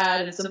of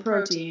fat and some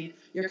protein,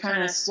 you're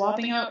kind of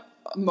swapping out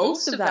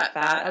most of that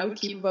fat. I would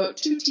keep about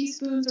 2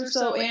 teaspoons or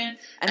so in,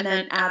 and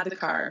then add the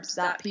carbs.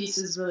 That piece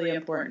is really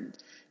important.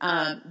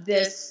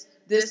 This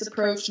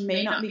approach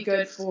may not be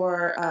good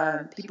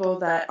for people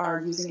that are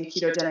using a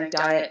ketogenic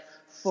diet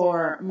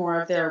for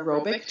more of their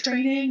aerobic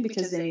training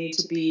because they need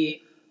to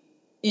be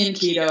in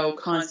keto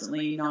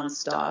constantly,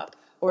 nonstop.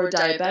 Or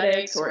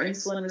diabetics or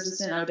insulin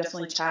resistant, I would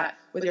definitely chat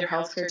with your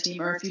healthcare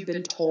team. Or if you've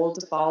been told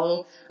to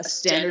follow a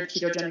standard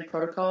ketogenic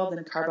protocol,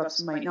 then carb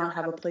ups might not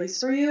have a place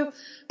for you.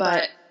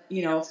 But,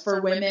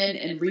 for women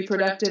in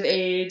reproductive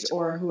age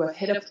or who have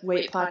hit a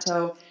weight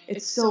plateau,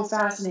 it's so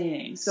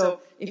fascinating. So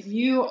if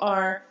you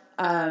are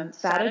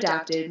fat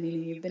adapted,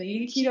 meaning you've been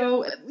eating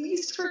keto at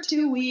least for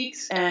 2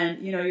 weeks,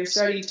 and you're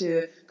starting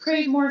to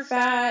crave more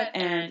fat,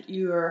 and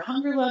your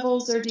hunger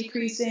levels are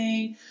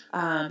decreasing.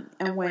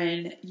 And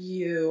when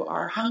you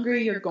are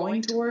hungry, you're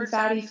going toward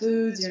fatty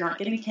foods. You're not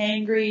getting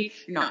hangry.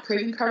 You're not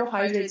craving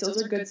carbohydrates.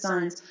 Those are good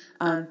signs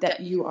that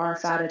you are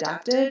fat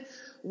adapted.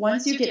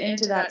 Once you get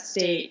into that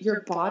state,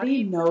 your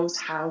body knows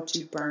how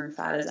to burn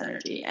fat as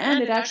energy,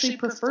 and it actually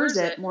prefers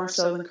it more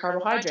so than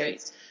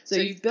carbohydrates. So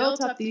you've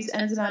built up these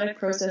enzymatic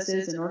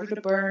processes in order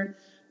to burn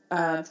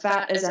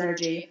fat as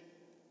energy.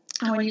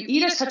 And when you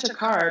eat a touch of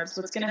carbs,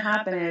 what's going to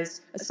happen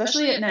is,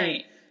 especially at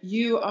night,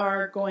 you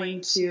are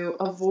going to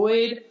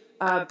avoid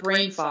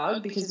brain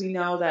fog, because we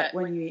know that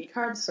when you eat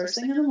carbs first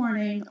thing in the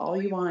morning,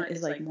 all you want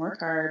is like more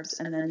carbs,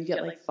 and then you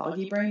get like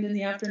foggy brained in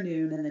the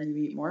afternoon, and then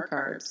you eat more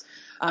carbs.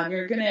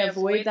 You're going to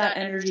avoid that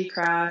energy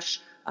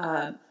crash,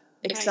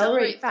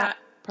 accelerate fat.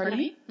 Pardon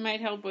me? Might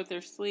help with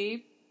their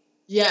sleep.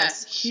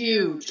 Yes,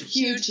 huge.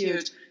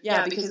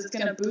 Yeah, because it's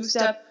going to boost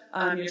up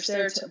your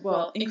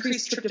serotonin,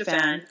 increase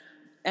tryptophan,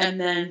 and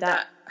then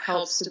that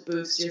helps to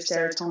boost your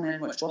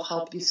serotonin, which will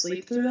help you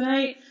sleep through the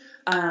night.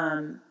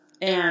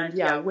 And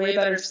yeah, way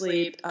better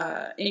sleep,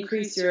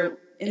 increase your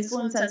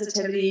insulin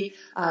sensitivity,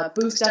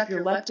 boost up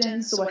your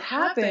leptin. So what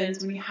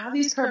happens when you have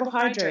these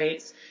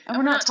carbohydrates, and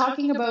we're not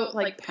talking about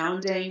like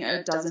pounding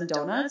a dozen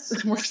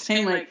donuts, we're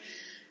saying like,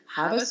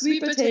 have a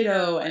sweet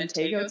potato and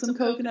take out some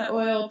coconut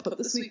oil, put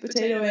the sweet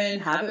potato in,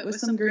 have it with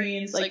some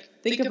greens. Like,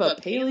 think of a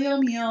paleo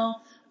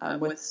meal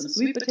with some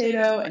sweet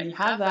potato, and you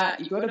have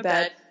that, you go to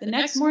bed. The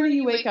next morning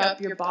you wake up,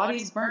 your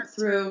body's burnt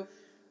through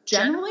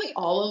generally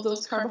all of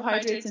those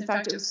carbohydrates. In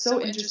fact, it was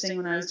so interesting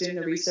when I was doing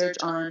the research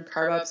on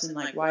carb ups and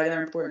like why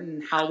they're important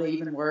and how they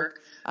even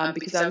work,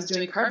 because I was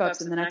doing carb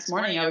ups and the next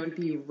morning I would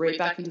be right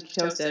back into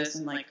ketosis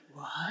and like,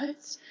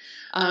 what?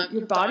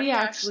 Your body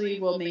actually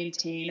will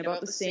maintain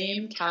about the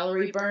same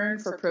calorie burn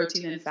for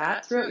protein and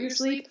fat throughout your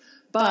sleep,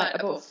 but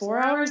about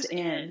 4 hours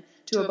in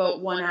to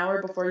about 1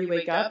 hour before you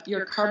wake up,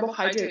 your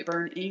carbohydrate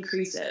burn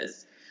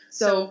increases.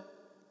 So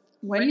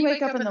when you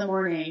wake up in the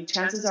morning,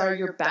 chances are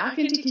you're back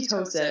into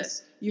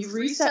ketosis, you've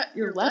reset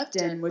your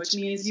leptin, which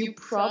means you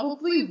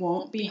probably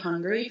won't be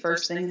hungry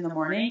first thing in the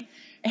morning,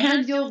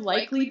 and you'll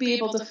likely be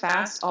able to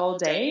fast all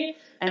day,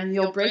 and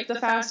you'll break the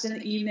fast in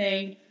the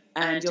evening,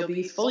 and you'll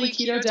be fully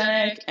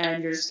ketogenic,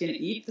 and you're just going to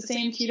eat the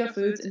same keto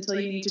foods until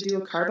you need to do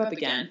a carb up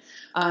again.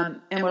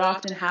 And what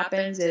often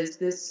happens is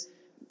this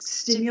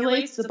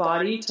stimulates the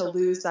body to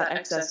lose that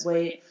excess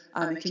weight.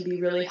 It can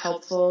be really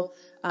helpful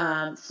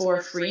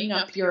for freeing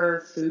up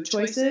your food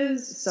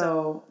choices.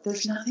 So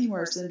there's nothing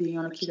worse than being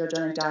on a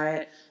ketogenic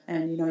diet,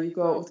 and you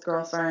go out with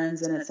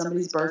girlfriends, and it's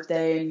somebody's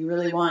birthday, and you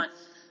really want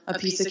a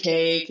piece of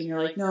cake, and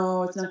you're like,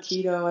 no, it's not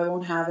keto, I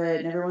won't have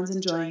it, and everyone's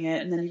enjoying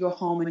it, and then you go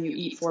home and you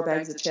eat 4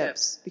 bags of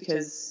chips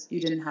because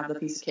you didn't have the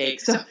piece of cake.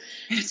 So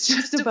it's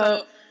just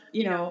about,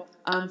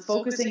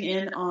 focusing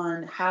in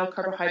on how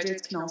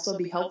carbohydrates can also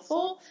be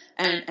helpful,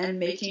 and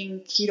making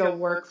keto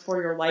work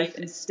for your life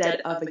instead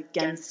of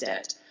against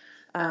it.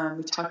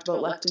 We talked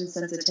about leptin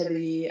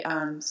sensitivity,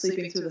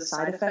 sleeping through the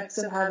side effects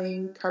of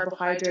having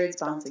carbohydrates,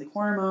 balancing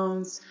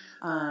hormones.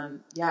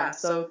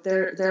 So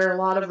there are a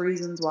lot of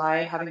reasons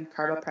why having a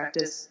carb up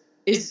practice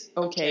is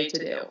okay to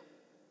do.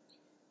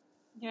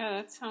 Yeah,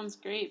 that sounds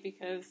great,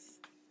 because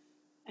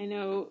I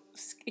know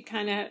it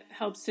kind of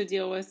helps to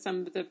deal with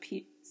some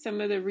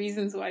of the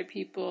reasons why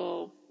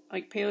people,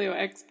 like paleo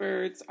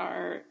experts,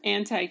 are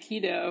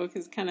anti-keto,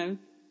 because kind of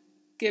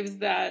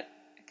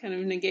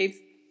negates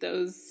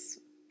those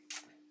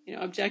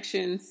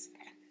objections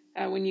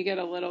when you get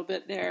a little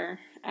bit there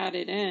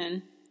added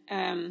in.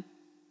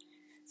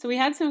 So we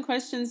had some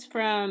questions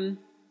from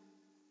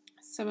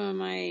some of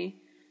my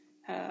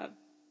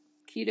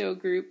keto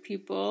group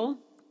people.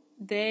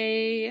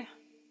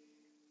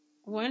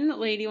 One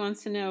lady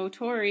wants to know,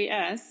 Tori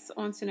S.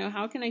 wants to know,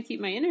 how can I keep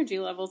my energy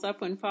levels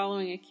up when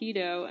following a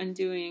keto and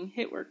doing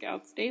HIIT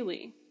workouts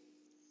daily?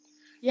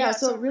 Yeah,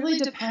 so it really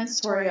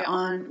depends, Tori,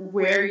 on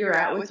where you're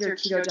at with your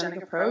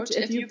ketogenic approach.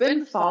 If you've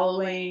been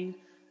following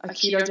a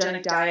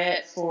ketogenic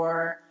diet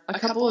for a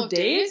couple of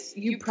days,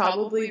 you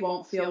probably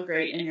won't feel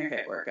great in your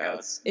HIIT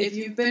workouts. If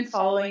you've been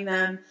following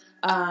them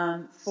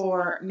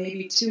for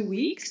maybe 2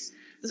 weeks,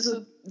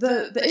 so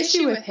the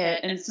issue with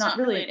HIIT, and it's not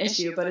really an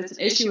issue, but it's an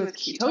issue with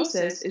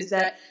ketosis, is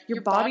that your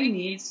body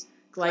needs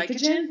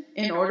glycogen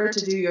in order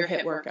to do your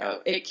HIIT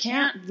workout. It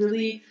can't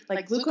really,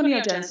 like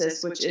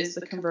gluconeogenesis, which is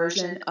the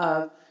conversion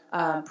of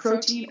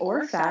protein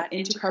or fat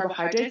into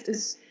carbohydrates,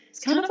 is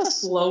kind of a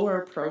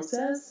slower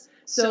process.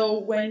 So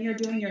when you're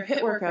doing your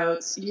HIIT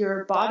workouts,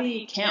 your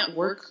body can't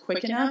work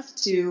quick enough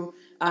to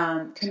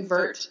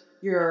convert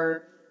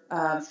your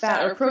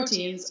fat or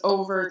proteins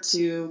over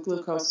to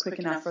glucose quick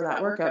enough for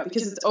that workout,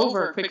 because it's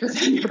over quicker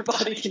than your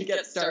body can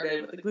get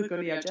started with the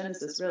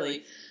gluconeogenesis,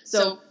 really.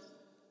 So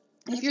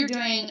if you're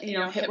doing,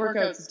 HIIT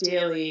workouts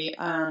daily,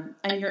 and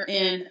you're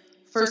in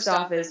first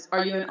off is,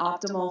 are you in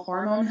optimal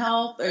hormone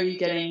health? Are you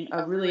getting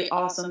a really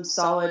awesome,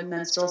 solid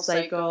menstrual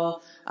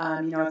cycle?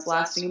 It's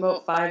lasting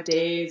about 5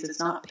 days. It's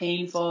not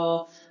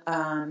painful.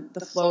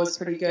 The flow is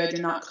pretty good.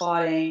 You're not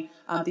clotting.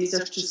 These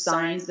are just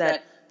signs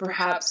that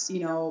perhaps,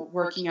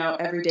 working out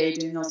every day,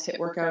 doing those HIIT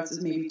workouts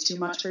is maybe too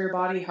much for your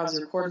body. How's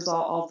your cortisol?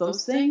 All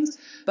those things.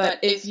 But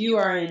if you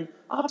are in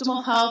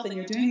optimal health and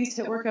you're doing these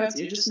HIIT workouts,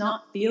 you're just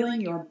not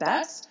feeling your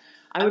best,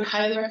 I would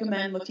highly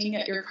recommend looking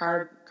at your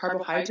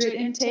carbohydrate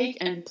intake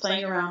and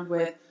playing around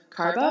with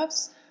carb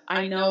ups.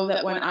 I know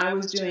that when I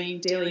was doing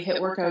daily HIIT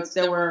workouts,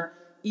 there were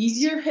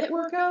easier HIIT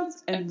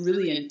workouts and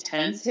really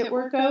intense HIIT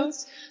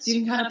workouts. So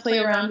you can kind of play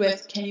around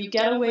with, can you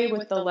get away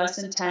with the less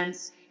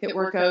intense HIIT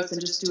workouts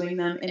and just doing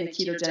them in a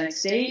ketogenic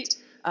state,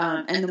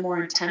 and the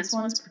more intense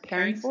ones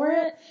preparing for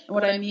it. And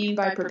what I mean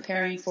by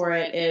preparing for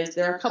it is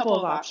there are a couple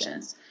of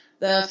options.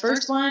 The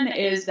first one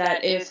is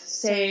that if,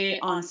 say,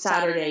 on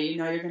Saturday,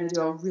 you're going to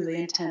do a really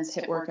intense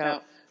HIIT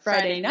workout,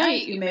 Friday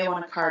night you may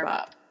want to carb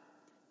up.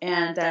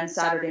 And then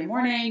Saturday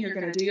morning you're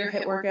going to do your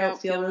HIIT workout,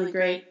 feel really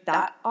great.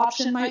 That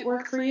option might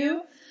work for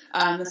you.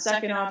 The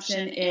second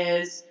option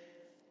is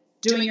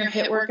doing your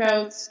HIIT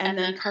workouts and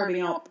then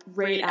carving out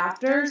right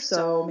after.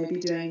 So maybe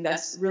doing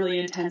this really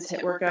intense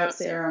HIIT workout,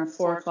 say around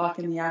 4 o'clock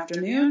in the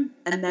afternoon,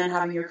 and then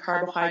having your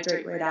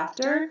carbohydrate right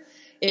after.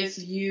 If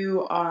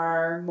you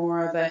are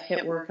more of a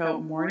HIIT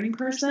workout morning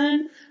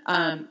person,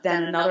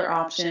 then another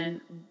option,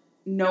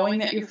 knowing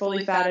that you're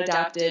fully fat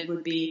adapted,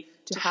 would be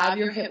to have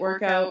your HIIT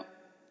workout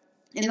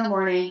in the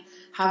morning,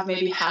 have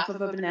maybe half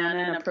of a banana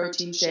and a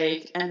protein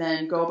shake, and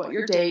then go about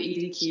your day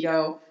eating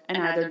keto and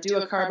either do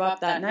a carb up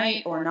that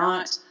night or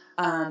not.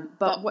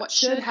 But what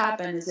should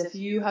happen is if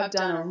you have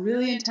done a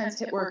really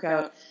intense HIIT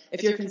workout,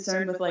 if you're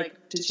concerned with,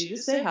 like, did she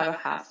just say have a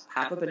half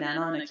a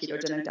banana on a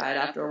ketogenic diet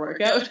after a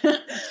workout?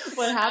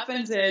 What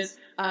happens is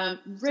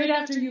right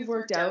after you've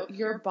worked out,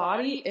 your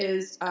body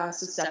is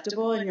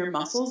susceptible and your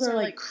muscles are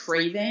like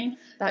craving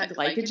that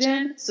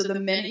glycogen. So the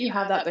minute you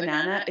have that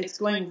banana, it's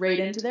going right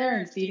into there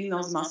and feeding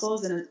those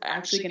muscles, and it's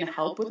actually going to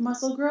help with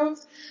muscle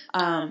growth.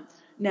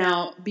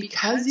 Now,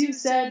 because you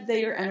said that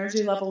your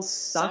energy levels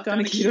suck on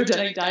a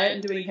ketogenic diet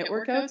and doing HIIT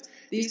workouts,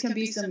 these can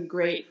be some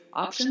great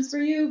options for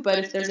you. But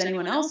if there's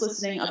anyone else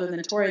listening other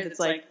than Tori that's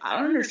like, I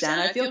don't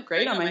understand, I feel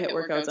great on my HIIT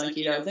workouts on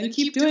keto, then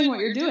keep doing what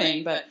you're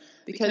doing. But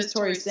because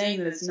Tori's saying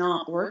that it's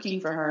not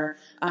working for her,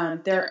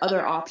 there are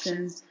other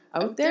options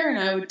out there, and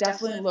I would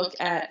definitely look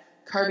at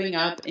carbing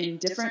up in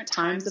different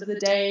times of the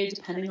day,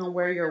 depending on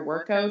where your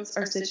workouts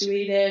are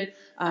situated.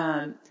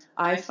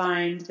 I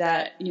find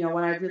that,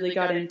 when I really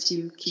got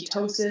into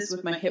ketosis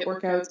with my HIIT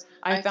workouts,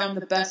 I found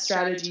the best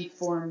strategy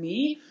for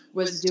me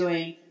was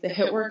doing the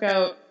HIIT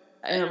workout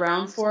at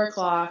around 4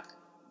 o'clock,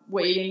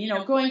 waiting,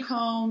 going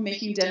home,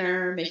 making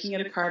dinner, making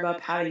it a carb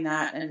up, having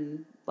that,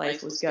 and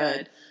life was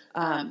good.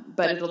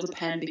 But it'll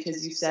depend,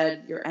 because you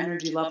said your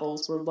energy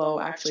levels were low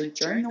actually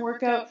during the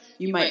workout.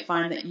 You might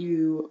find that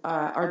you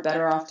are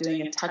better off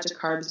doing a touch of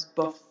carbs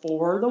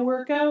before the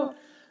workout.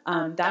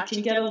 That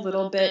can get a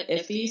little bit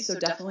iffy, so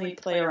definitely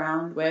play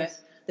around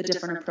with the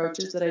different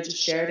approaches that I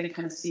just shared and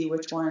kind of see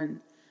which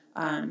one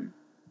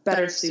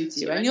better suits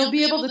you. And you'll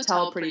be able to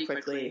tell pretty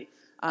quickly,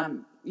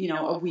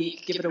 a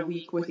week, give it a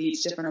week with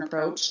each different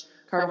approach.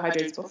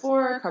 Carbohydrates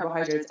before,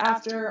 carbohydrates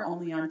after,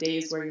 only on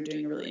days where you're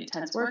doing a really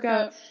intense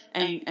workout,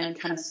 and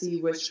kind of see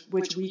which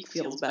week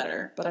feels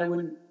better. But I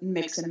wouldn't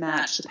mix and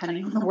match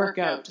depending on the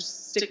workout.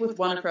 Just stick with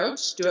one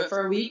approach, do it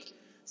for a week,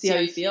 see how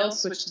you feel,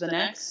 switch to the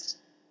next,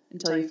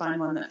 until you find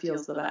one that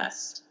feels the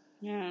best.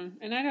 Yeah,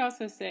 and I'd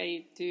also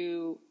say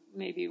do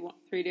maybe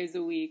 3 days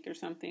a week or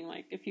something.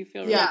 Like, if you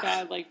feel really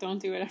bad, like,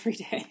 don't do it every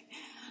day.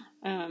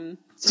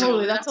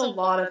 Totally, that's a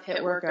lot of HIIT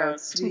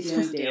workouts to be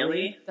doing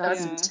daily.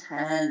 That's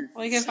intense.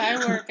 Like, if I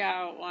work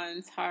out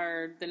once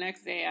hard, the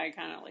next day I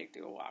kind of like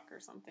do a walk or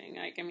something.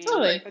 Like, I mean,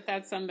 totally. But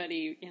that's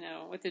somebody,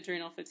 with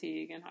adrenal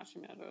fatigue and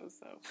Hashimoto's,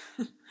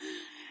 so.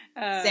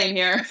 Same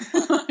here.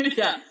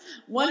 Yeah,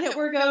 one HIIT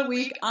workout a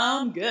week,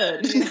 I'm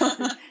good.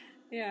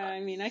 Yeah, I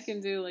mean, I can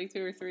do like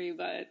 2 or 3,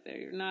 but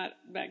they're not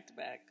back to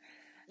back.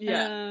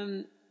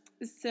 Yeah.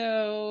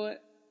 So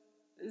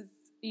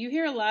you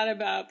hear a lot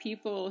about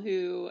people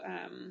who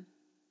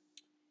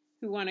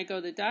want to go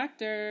to the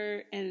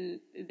doctor,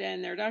 and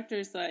then their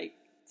doctor's like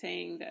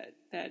saying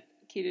that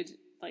keto,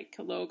 like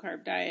low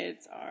carb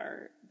diets,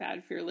 are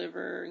bad for your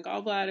liver and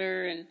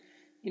gallbladder,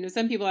 and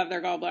some people have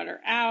their gallbladder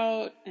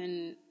out,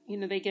 and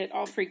they get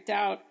all freaked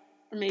out,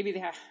 or maybe they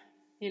have.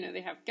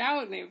 They have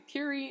gout and they have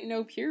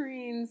no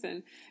purines.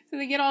 And so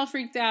they get all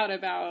freaked out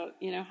about,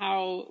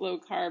 how low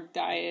carb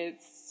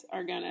diets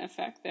are going to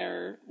affect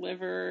their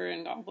liver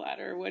and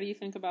gallbladder. What do you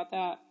think about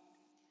that?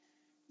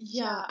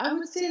 Yeah, I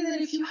would say that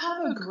if you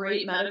have a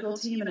great medical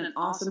team and an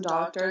awesome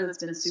doctor that's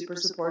been super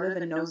supportive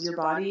and knows your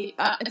body,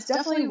 it's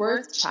definitely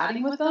worth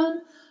chatting with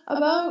them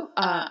about.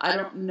 I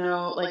don't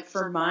know, like,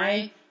 for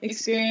my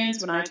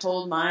experience, when I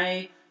told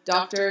my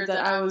doctor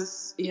that I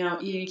was,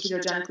 eating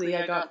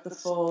ketogenically, I got the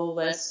full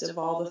list of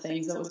all the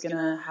things that was going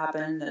to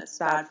happen that's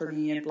bad for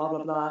me and blah,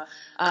 blah,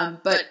 blah.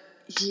 But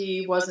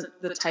he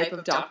wasn't the type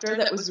of doctor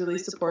that was really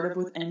supportive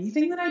with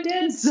anything that I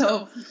did.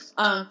 So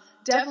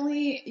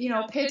definitely,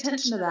 pay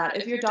attention to that.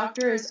 If your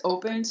doctor is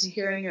open to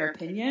hearing your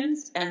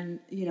opinions and,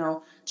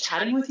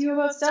 chatting with you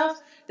about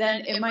stuff,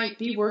 then it might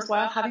be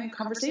worthwhile having a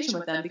conversation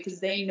with them because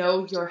they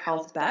know your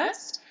health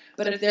best.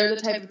 But if they're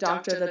the type of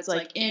doctor that's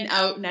like in,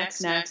 out,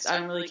 next, I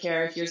don't really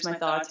care. Here's my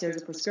thoughts.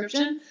 Here's a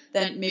prescription.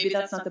 Then maybe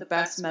that's not the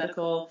best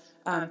medical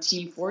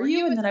team for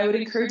you. And then I would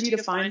encourage you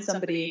to find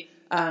somebody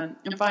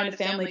and find a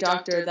family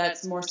doctor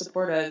that's more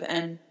supportive.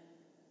 And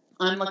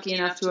I'm lucky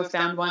enough to have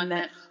found one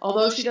that,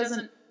 although she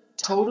doesn't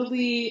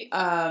totally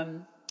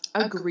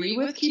agree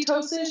with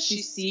ketosis,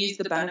 she sees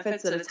the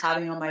benefits that it's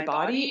having on my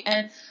body.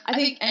 And I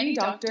think any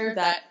doctor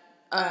that,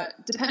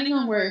 depending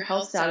on where your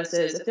health status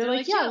is, if they're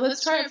like, yeah,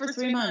 let's try it for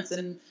 3 months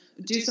and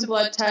do some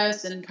blood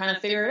tests and kind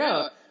of figure it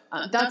out,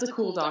 that's a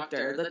cool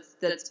doctor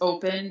that's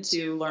open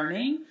to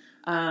learning.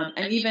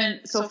 And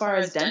even so far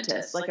as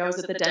dentists, like I was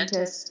at the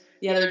dentist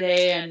the other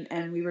day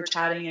and we were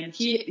chatting and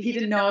he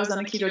didn't know I was on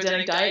a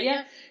ketogenic diet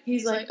yet.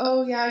 He's like,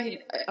 oh yeah,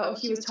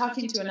 he was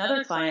talking to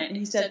another client and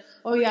he said,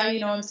 oh yeah,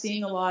 I'm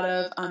seeing a lot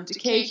of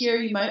decay here.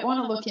 You might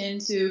want to look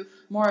into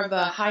more of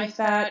a high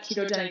fat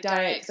ketogenic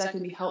diet because that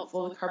can be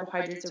helpful. The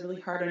carbohydrates are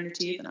really hard on your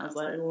teeth. And I was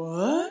like,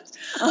 what?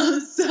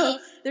 So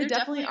there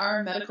definitely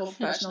are medical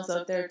professionals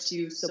out there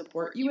to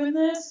support you in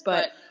this,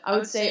 but I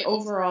would say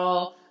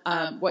overall,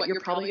 what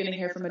you're probably going to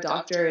hear from a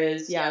doctor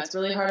is, yeah, it's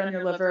really hard on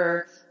your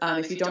liver.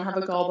 If you don't have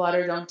a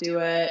gallbladder, don't do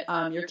it.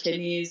 Your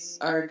kidneys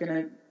are going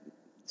to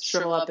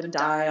shrivel up and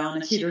die on a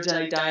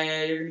ketogenic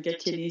diet. You're going to get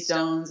kidney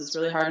stones. It's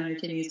really hard on your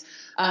kidneys.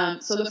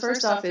 So the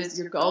first off is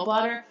your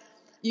gallbladder.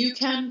 You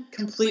can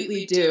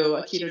completely do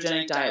a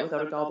ketogenic diet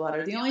without a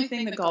gallbladder. The only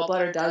thing the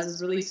gallbladder does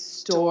is really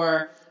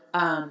store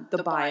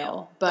the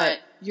bile, but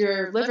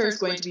your liver is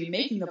going to be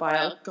making the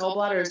bile.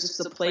 Gallbladder is just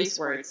the place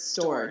where it's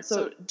stored.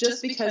 So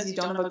just because you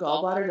don't have a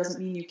gallbladder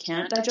doesn't mean you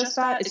can't digest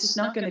fat. It's just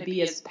not going to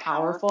be as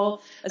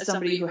powerful as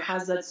somebody who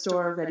has that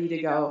store ready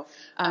to go.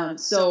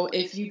 So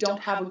if you don't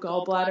have a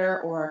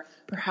gallbladder or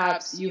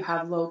perhaps you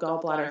have low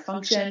gallbladder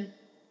function,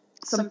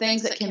 some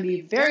things that can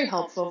be very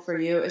helpful for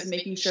you is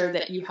making sure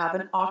that you have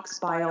an ox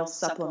bile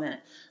supplement.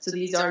 So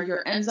these are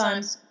your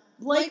enzymes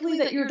likely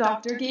that your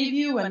doctor gave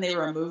you when they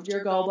removed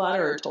your gallbladder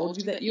or told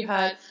you that you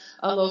had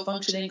a low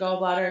functioning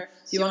gallbladder.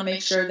 So you want to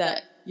make sure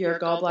that your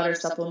gallbladder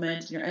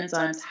supplement and your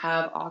enzymes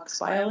have ox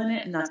bile in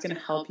it, and that's going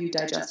to help you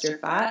digest your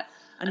fat.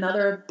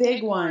 Another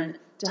big one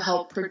to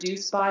help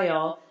produce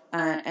bile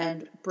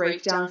and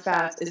break down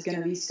fats is going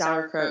to be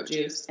sauerkraut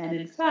juice. And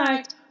in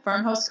fact,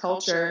 Farmhouse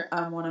Culture,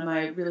 one of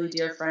my really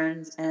dear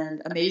friends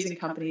and amazing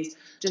companies,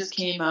 just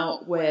came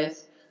out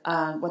with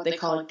what they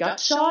call a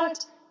gut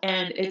shot.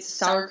 And it's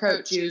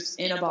sauerkraut juice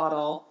in a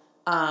bottle,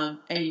 and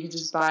you can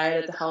just buy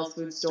it at the health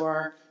food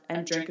store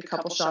and drink a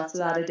couple shots of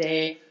that a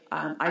day.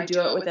 I do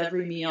it with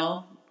every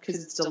meal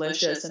because it's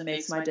delicious and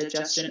makes my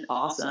digestion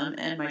awesome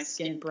and my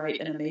skin bright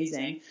and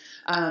amazing.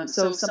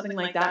 So something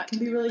like that can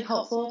be really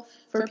helpful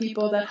for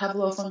people that have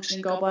low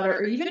functioning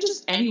gallbladder or even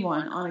just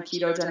anyone on a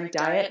ketogenic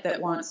diet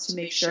that wants to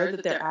make sure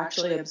that they're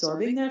actually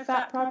absorbing their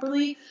fat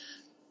properly.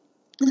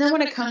 And then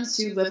when it comes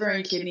to liver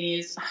and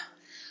kidneys,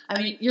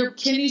 I mean, your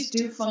kidneys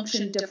do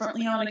function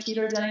differently on a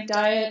ketogenic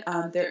diet.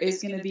 There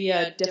is going to be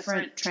a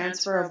different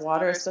transfer of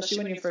water, especially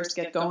when you first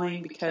get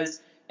going, because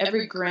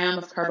every gram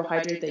of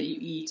carbohydrate that you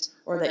eat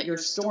or that you're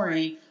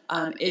storing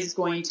is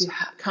going to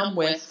come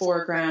with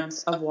 4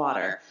 grams of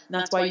water. And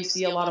that's why you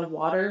see a lot of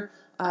water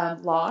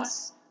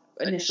loss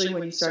initially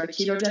when you start a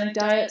ketogenic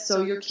diet.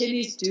 So your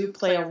kidneys do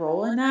play a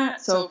role in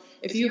that. So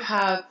if you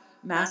have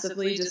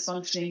massively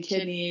dysfunctioning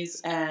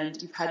kidneys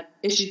and you've had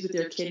issues with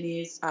your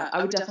kidneys,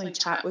 I would definitely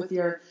chat with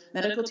your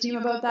medical team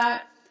about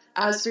that.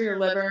 As for your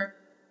liver,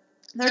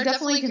 there are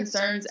definitely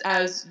concerns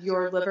as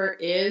your liver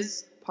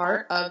is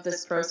part of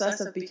this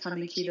process of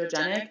becoming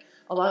ketogenic.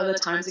 A lot of the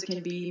times it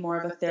can be more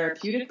of a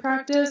therapeutic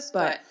practice,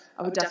 but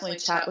I would definitely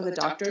chat with a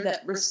doctor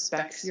that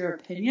respects your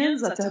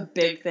opinions. That's a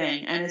big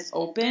thing and is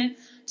open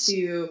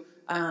to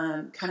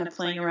kind of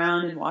playing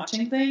around and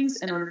watching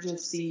things in order to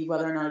see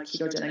whether or not a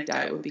ketogenic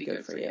diet would be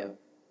good for you.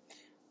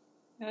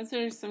 Those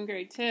are some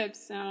great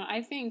tips.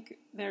 I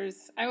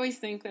always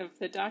think of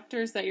the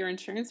doctors that your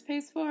insurance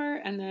pays for,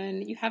 and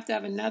then you have to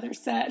have another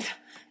set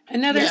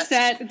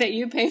that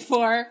you pay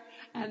for,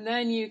 and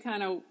then you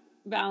kind of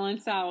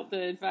balance out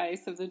the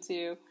advice of the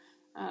two.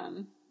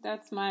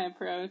 That's my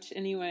approach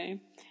anyway.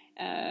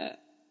 And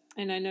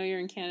I know you're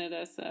in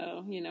Canada,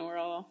 so, we're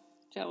all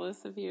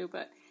jealous of you,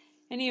 but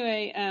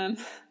anyway,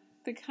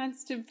 the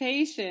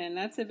constipation,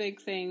 that's a big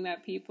thing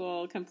that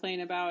people complain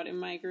about in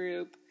my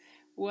group.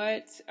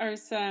 What are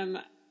some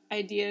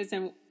ideas?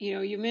 And,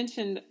 you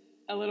mentioned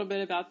a little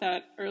bit about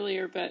that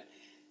earlier, but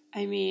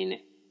I mean,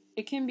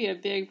 it can be a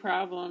big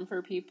problem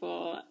for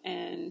people.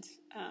 And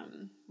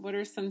what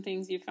are some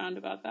things you found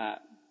about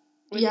that?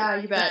 Yeah,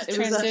 you bet. It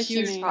was a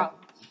huge problem.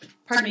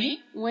 Pardon me?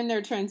 When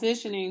they're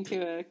transitioning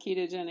to a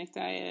ketogenic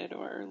diet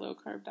or low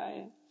carb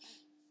diet.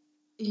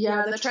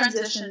 Yeah, the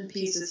transition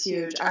piece is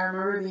huge. I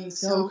remember being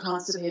so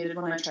constipated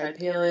when I tried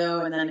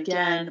paleo, and then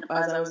again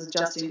as I was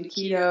adjusting to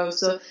keto.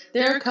 So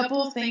there are a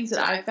couple of things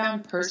that I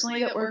found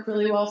personally that work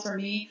really well for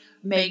me.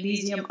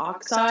 Magnesium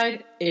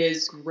oxide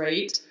is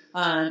great.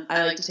 I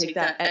like to take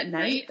that at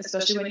night,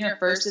 especially when you're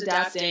first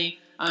adapting.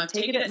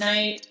 Take it at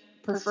night,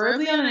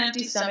 preferably on an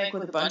empty stomach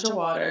with a bunch of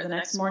water. The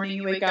next morning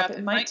you wake up,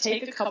 it might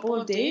take a couple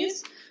of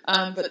days,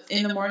 but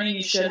in the morning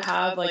you should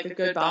have like a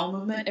good bowel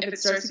movement. If it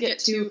starts to get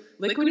too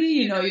liquidy,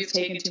 you know you've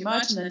taken too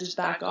much, and then just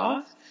back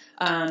off.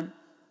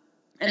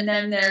 And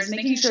then there's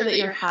making sure that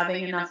you're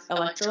having enough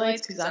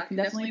electrolytes, because that can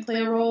definitely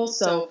play a role.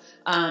 So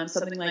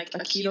something like a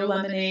keto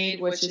lemonade,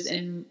 which is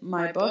in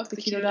my book, The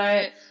Keto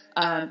Diet,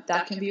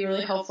 that can be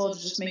really helpful to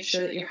just make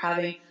sure that you're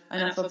having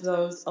enough of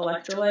those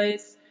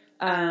electrolytes.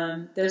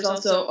 There's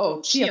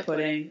also, chia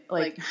pudding.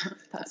 Like,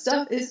 that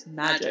stuff is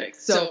magic.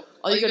 So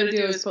all you gotta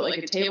do is put like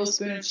a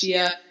tablespoon of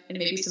chia and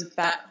maybe some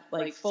fat,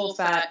 like full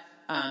fat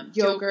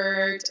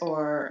yogurt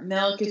or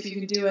milk if you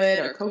can do it,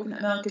 or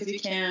coconut milk if you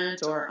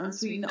can't, or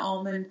unsweetened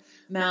almond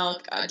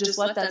milk. Just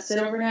let that sit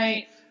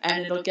overnight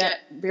and it'll get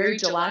very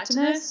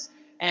gelatinous.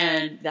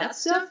 And that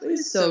stuff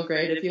is so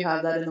great if you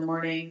have that in the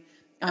morning.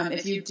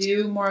 If you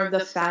do more of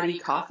the fatty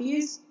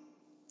coffees,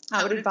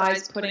 I would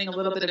advise putting a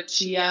little bit of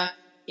chia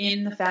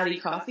in the fatty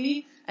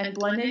coffee and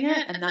blending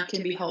it, and that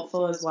can be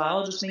helpful as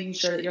well. Just making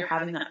sure that you're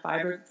having that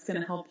fiber that's going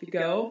to help you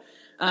go.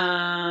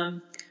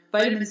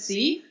 Vitamin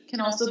C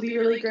can also be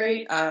really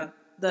great.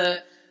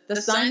 The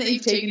sign that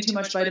you've taken too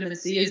much vitamin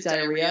C is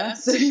diarrhea,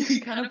 so you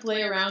can kind of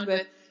play around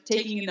with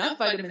taking enough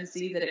vitamin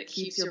C that it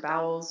keeps your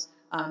bowels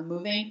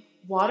moving.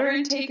 Water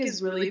intake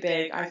is really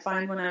big. I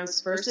find when I was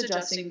first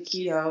adjusting to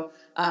keto,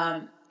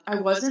 I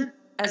wasn't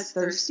as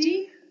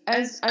thirsty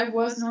as I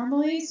was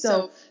normally,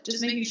 so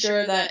just making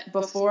sure that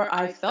before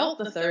I felt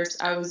the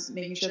thirst, I was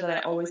making sure that I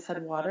always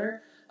had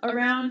water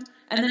around.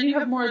 And then you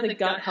have more of the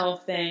gut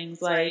health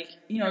things, like,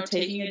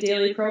 taking a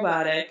daily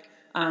probiotic.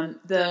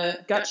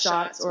 The gut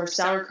shots or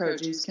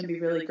sauerkraut juice can be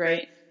really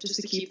great just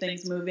to keep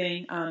things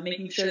moving,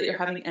 making sure that you're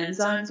having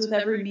enzymes with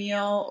every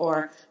meal,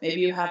 or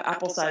maybe you have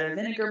apple cider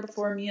vinegar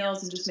before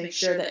meals, and just make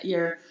sure that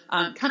you're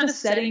kind of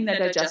setting the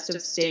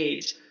digestive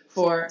stage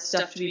for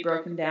stuff to be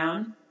broken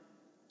down.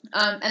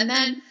 And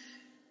then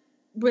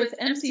with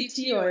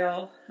MCT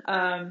oil,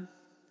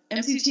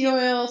 MCT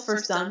oil for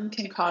some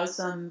can cause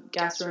some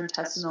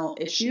gastrointestinal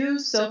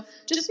issues. So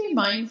just be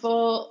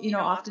mindful,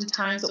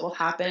 oftentimes what will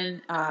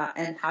happen,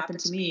 and happened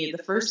to me,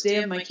 the first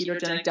day of my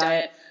ketogenic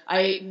diet, I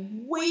ate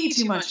way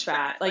too much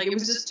fat. Like, it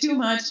was just too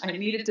much. I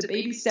needed to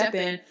baby step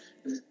in.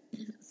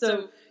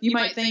 So you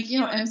might think,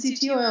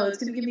 MCT oil, it's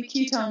going to give me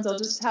ketones. I'll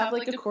just have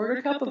like a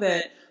quarter cup of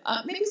it.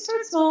 Maybe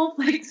start small,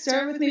 like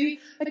start with maybe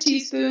a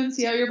teaspoon,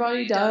 see how your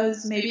body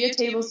does, maybe a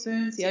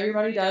tablespoon, see how your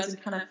body does,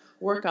 and kind of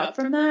work up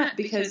from that,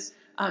 because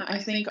I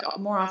think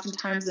more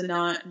oftentimes than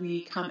not,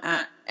 we come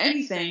at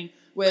anything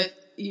with,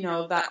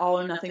 that all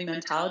or nothing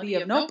mentality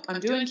of, nope, I'm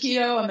doing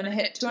keto, I'm going to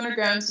hit 200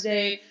 grams a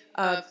day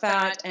of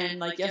fat, and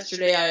like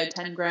yesterday I had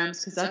 10 grams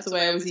because that's the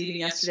way I was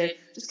eating yesterday.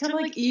 Just kind of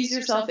like ease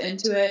yourself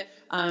into it,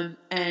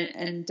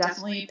 and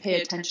definitely pay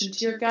attention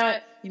to your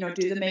gut.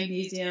 Do the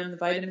magnesium, the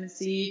vitamin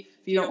C.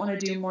 If you don't want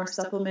to do more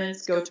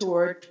supplements, go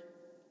toward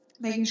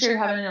making sure you're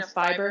having enough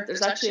fiber.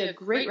 There's actually a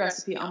great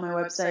recipe on my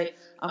website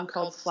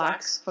called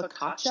flax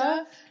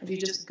focaccia. If you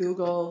just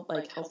Google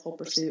like Healthful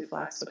Pursuit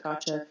flax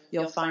focaccia,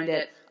 you'll find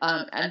it.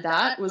 And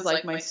that was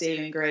like my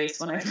saving grace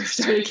when I first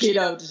started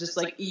keto, to just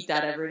like eat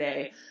that every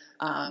day.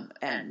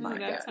 And my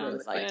gut really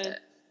liked it.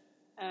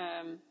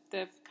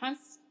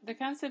 The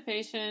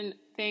constipation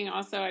thing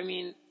also,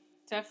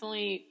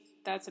 definitely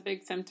that's a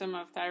big symptom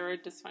of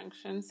thyroid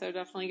dysfunction. So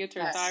definitely get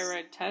your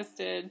thyroid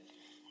tested.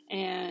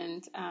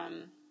 And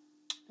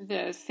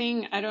the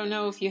thing, I don't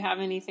know if you have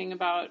anything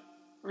about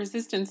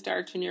resistant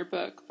starch in your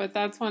book, but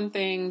that's one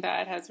thing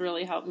that has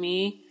really helped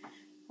me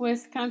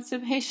with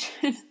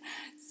constipation.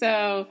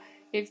 So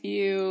if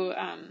you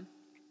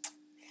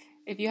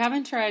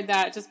haven't tried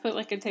that, just put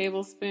like a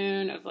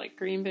tablespoon of like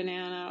green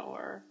banana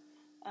or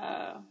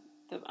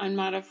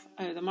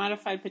the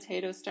modified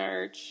potato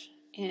starch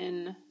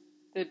in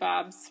the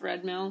Bob's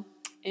Red Mill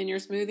in your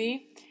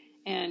smoothie,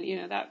 and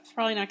that's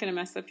probably not going to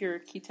mess up your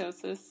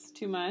ketosis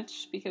too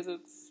much, because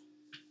it's,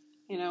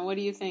 what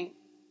do you think?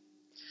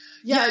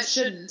 Yeah, it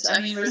shouldn't.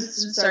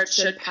 Resistant starch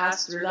should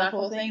pass through that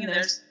whole thing, and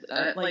there's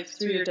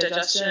through your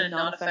digestion and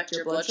not affect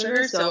your blood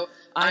sugar. So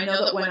I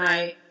know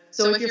that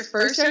so if you're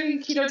first starting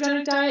a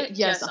ketogenic diet,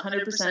 yes,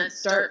 100%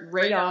 start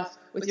right off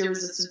with your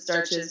resistant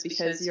starches,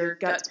 because your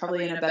gut's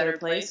probably in a better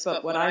place.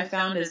 But what I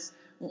found is,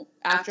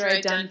 after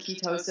I'd done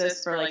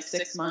ketosis for like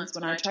 6 months,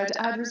 when I tried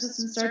to add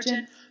resistant starch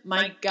in,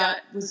 my gut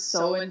was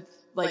so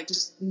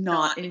just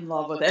not in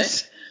love with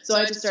it. So I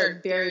had to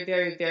start very,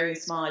 very, very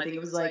small. I think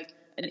it was like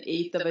an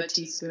eighth of a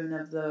teaspoon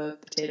of the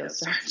potato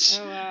starch.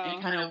 Oh, wow.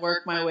 And kind of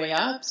work my way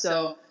up.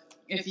 So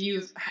if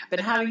you've been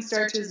having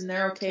starches and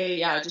they're okay,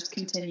 just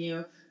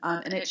continue.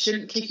 And it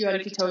shouldn't kick you out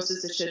of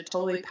ketosis. It should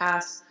totally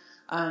pass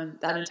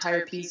that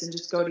entire piece and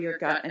just go to your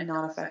gut and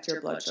not affect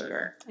your blood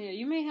sugar. Yeah,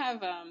 you may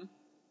have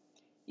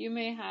you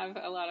may have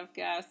a lot of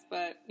gas,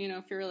 but,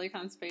 if you're really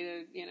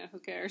constipated, who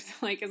cares?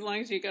 Like, as long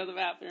as you go to the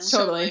bathroom.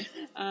 Totally.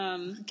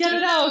 Get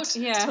it out.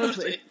 Yeah.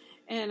 Totally.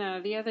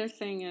 And the other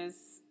thing is,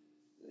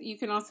 you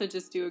can also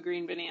just do a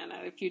green banana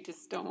if you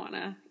just don't want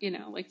to,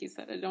 like you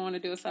said, I don't want to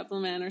do a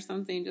supplement or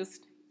something.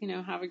 Just,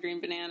 have a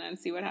green banana and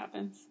see what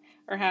happens,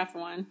 or half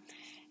one,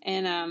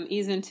 and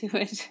ease into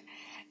it.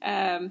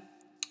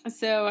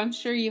 So I'm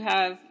sure you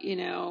have,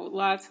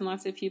 lots and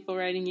lots of people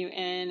writing you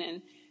in,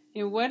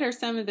 and what are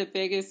some of the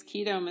biggest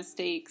keto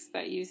mistakes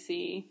that you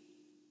see?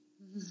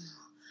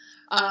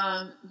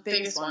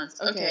 Biggest ones.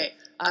 Okay.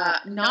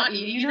 Not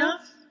eating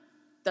enough.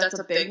 That's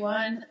a big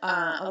one.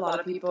 A lot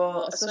of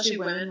people, especially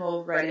women,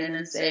 will write in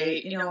and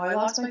say, I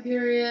lost my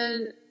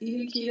period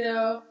eating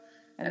keto.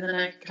 And then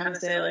I kind of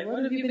say, like,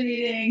 what have you been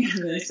eating?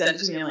 And they send it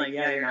to me, and I'm like,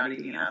 yeah, you're not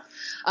eating enough.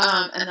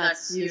 And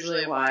that's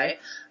usually why.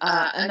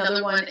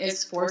 Another one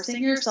is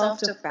forcing yourself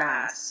to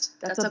fast.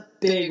 That's a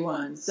big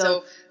one.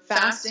 So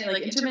fasting,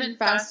 like intermittent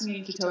fasting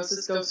and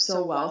ketosis go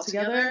so well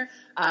together.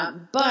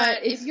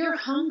 But if you're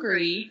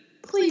hungry,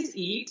 please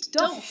eat.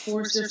 Don't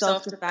force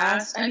yourself to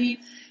fast. I mean,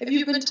 if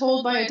you've been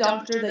told by a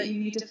doctor that you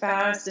need to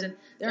fast and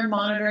they're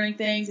monitoring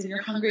things and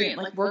you're hungry, and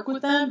like work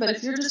with them. But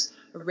if you're just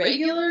a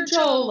regular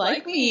Joe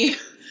like me,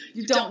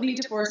 you don't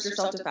need to force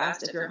yourself to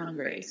fast if you're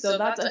hungry. So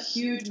that's a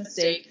huge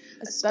mistake,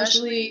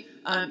 especially,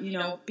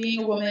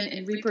 being a woman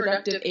in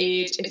reproductive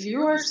age. If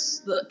you are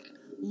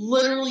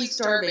literally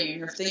starving and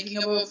you're thinking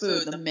about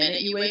food the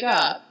minute you wake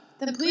up,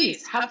 then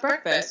please have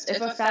breakfast.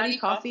 If a fatty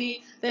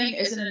coffee thing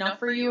isn't enough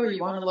for you, or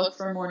you want to look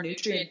for more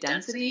nutrient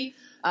density,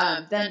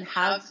 then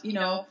have,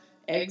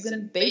 eggs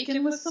and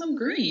bacon with some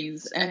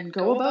greens and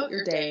go about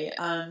your day.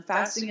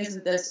 Fasting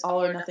isn't this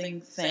all or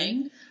nothing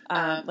thing.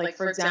 Like,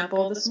 for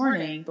example, this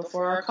morning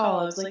before our call,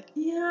 I was like,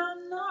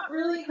 I'm not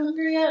really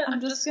hungry yet. I'm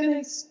just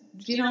going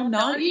to,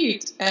 not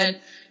eat.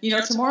 And,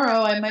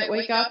 tomorrow I might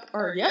wake up,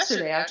 or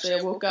yesterday actually,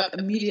 I woke up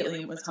immediately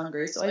and was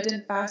hungry. So I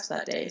didn't fast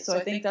that day. So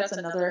I think that's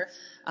another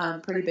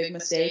pretty big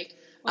mistake.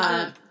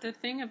 Well, the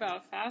thing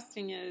about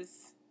fasting is,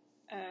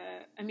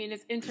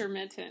 it's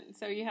intermittent,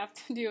 so you have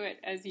to do it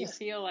as you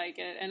feel like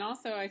it. And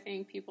also, I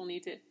think people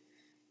need to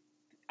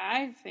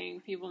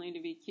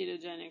be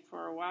ketogenic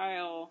for a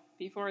while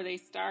before they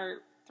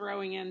start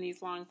throwing in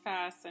these long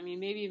fasts. I mean,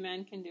 maybe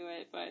men can do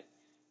it, but,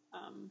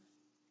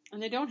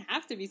 and they don't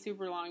have to be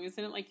super long.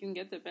 Isn't it like you can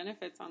get the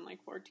benefits on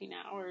like 14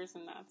 hours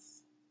and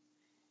that's,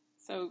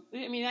 so,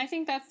 I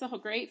think that's the whole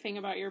great thing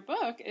about your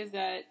book is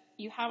that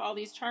you have all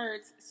these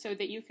charts so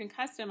that you can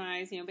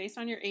customize, based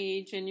on your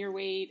age and your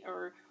weight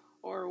or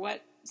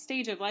what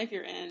stage of life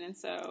you're in. And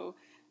so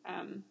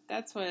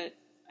that's what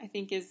I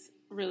think is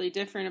really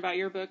different about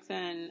your book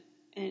than,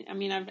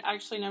 I've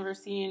actually never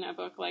seen a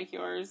book like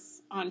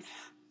yours on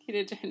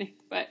ketogenic.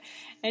 But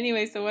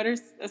anyway, so what are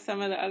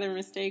some of the other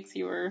mistakes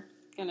you were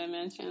going to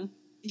mention?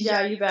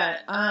 Yeah, you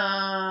bet.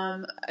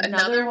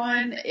 Another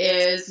one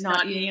is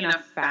not eating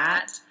enough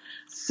fat.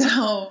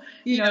 So,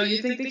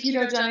 you think the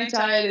ketogenic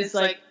diet is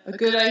like a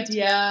good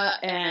idea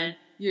and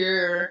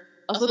you're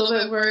a little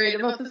bit worried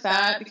about the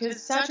fat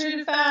because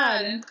saturated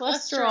fat and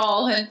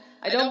cholesterol, and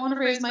I don't want to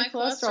raise my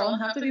cholesterol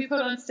and have to be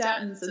put on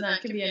statins, and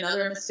that can be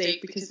another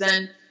mistake because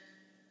then,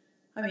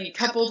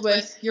 coupled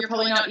with you're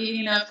probably not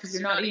eating enough because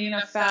you're not eating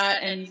enough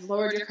fat and you've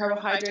lowered your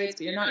carbohydrates,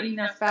 but you're not eating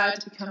enough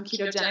fat to become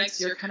ketogenic,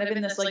 so you're kind of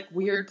in this like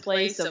weird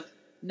place of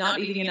not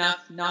eating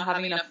enough, not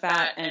having enough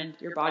fat, and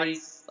your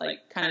body's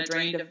like kind of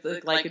drained of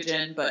the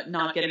glycogen, but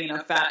not getting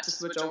enough fat to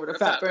switch over to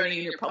fat burning,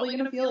 and you're probably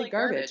going to feel like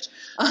garbage.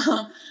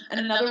 And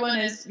another one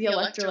is the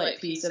electrolyte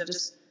piece of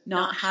just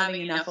not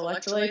having enough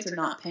electrolytes or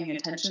not paying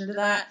attention to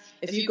that.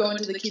 If you go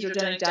into the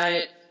ketogenic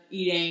diet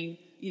eating,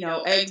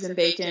 eggs and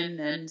bacon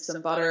and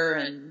some butter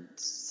and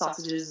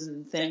sausages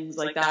and things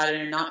like that, and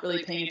you're not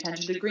really paying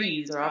attention to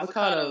greens or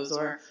avocados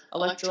or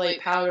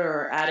electrolyte powder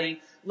or adding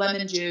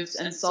lemon juice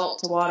and salt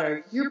to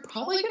water, you're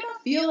probably going to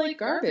feel like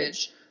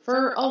garbage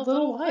for a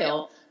little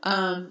while.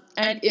 And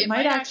it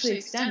might actually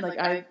extend. Like,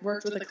 I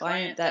worked with a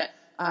client that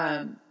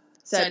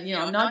said,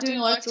 I'm not doing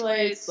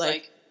electrolytes,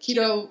 like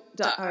the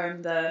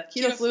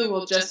keto flu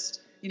will just,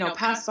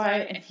 pass by.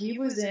 And he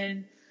was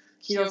in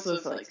keto flu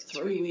for like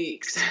 3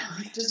 weeks.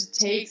 Like, just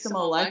take some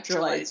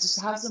electrolytes, just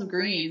have some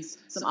greens,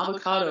 some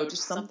avocado,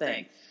 just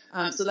something.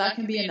 So that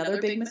can be another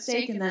big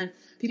mistake. And then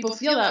people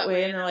feel that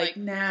way and they're like,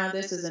 nah,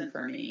 this isn't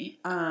for me.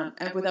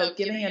 And without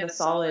giving it a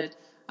solid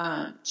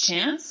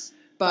chance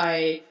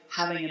by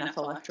having enough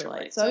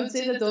electrolytes. So I would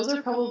say that those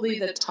are probably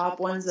the top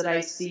ones that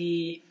I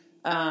see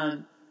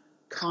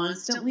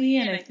constantly.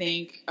 And I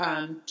think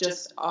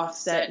just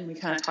offset, and we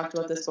kind of talked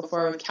about this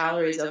before with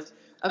calories, of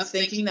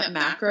thinking that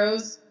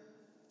macros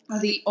are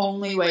the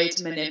only way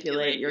to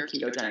manipulate your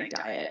ketogenic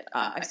diet.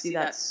 I see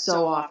that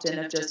so often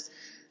of just,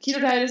 keto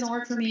diet doesn't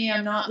work for me,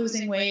 I'm not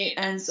losing weight,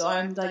 and so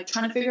I'm like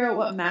trying to figure out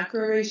what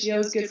macro ratio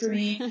is good for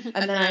me,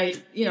 and then I,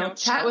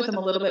 chat with them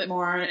a little bit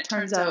more, and it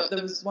turns out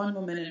there was one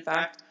woman, in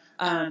fact,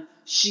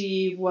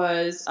 she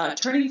was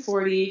turning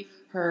 40,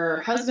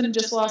 her husband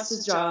just lost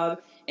his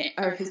job,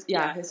 her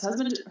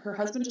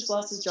husband just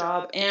lost his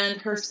job,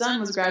 and her son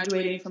was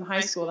graduating from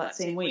high school that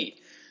same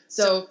week.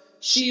 So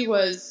she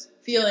was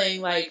feeling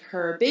like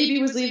her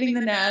baby was leaving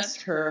the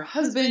nest, her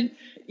husband,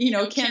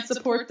 can't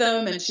support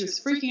them, and she was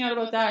freaking out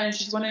about that, and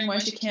she's wondering why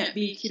she can't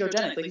be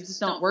ketogenic, like it's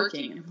just not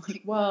working. And I'm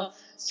like, well,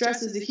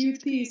 stress is a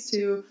huge piece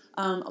to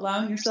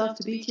allowing yourself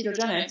to be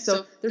ketogenic.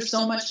 So there's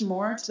so much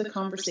more to the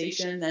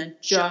conversation than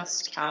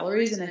just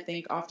calories, and I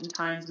think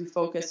oftentimes we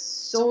focus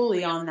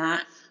solely on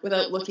that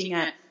without looking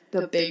at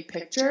the big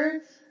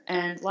picture.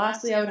 And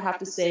lastly, I would have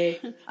to say,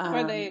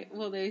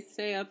 they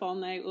stay up all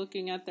night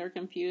looking at their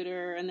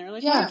computer, and they're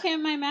like, yeah.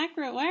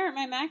 why aren't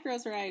my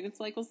macros right? It's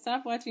like, well,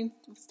 stop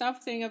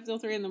staying up till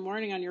 3 a.m.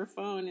 on your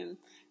phone and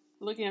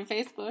looking at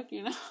Facebook,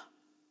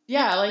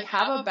 Yeah, like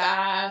have a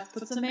bath,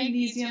 put some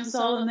magnesium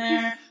salt in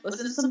there,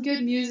 listen to some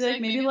good music,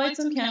 maybe light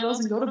some candles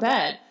and go to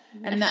bed.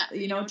 And that,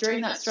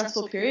 during that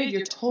stressful period,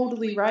 you're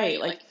totally right.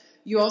 Like,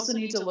 you also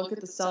need to look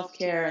at the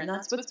self-care, and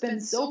that's what's been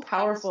so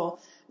powerful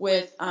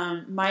with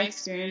my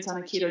experience on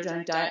a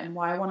ketogenic diet, and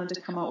why I wanted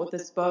to come out with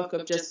this book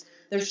of just,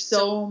 there's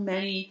so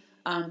many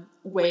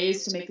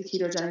ways to make the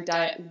ketogenic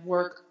diet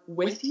work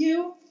with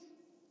you.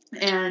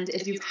 And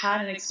if you've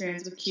had an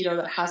experience with keto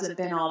that hasn't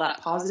been all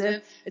that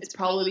positive, it's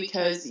probably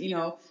because,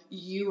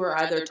 you were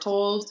either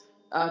told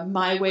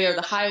my way or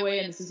the highway,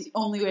 and this is the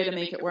only way to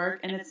make it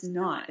work, and it's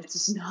not. It's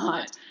just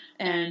not.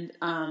 And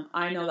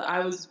I know that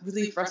I was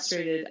really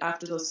frustrated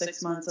after those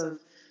 6 months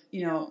of,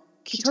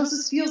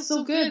 ketosis feels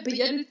so good, but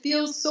yet it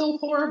feels so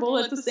horrible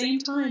at the same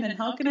time, and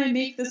how can I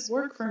make this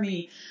work for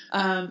me?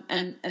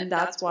 And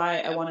that's why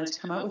I wanted to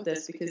come out with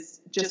this, because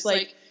just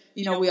like,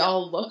 we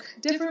all look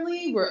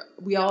differently,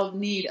 we all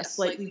need a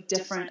slightly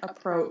different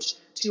approach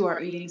to our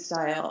eating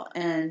style.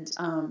 And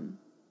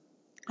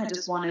I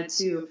just wanted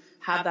to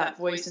have that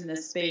voice in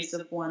this space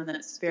of one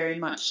that's very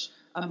much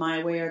a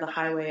my way or the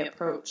highway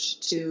approach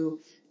to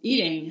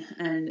eating.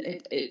 And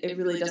it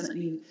really doesn't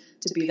need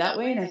to be that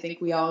way. And I think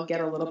we all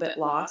get a little bit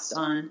lost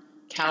on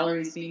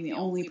calories being the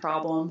only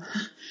problem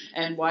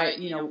and why,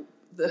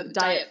 the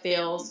diet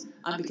fails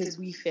because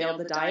we failed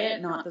the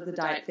diet, not that the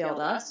diet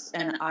failed us.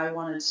 And I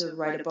wanted to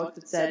write a book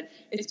that said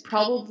it's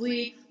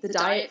probably the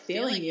diet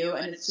failing you,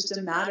 and it's just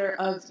a matter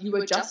of you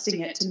adjusting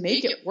it to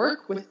make it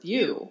work with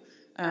you.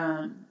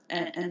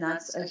 And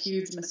that's a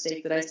huge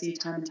mistake that I see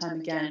time and time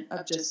again,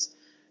 of just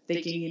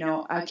thinking,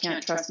 I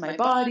can't trust my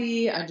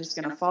body, I'm just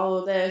going to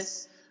follow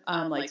this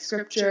like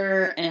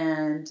scripture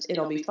and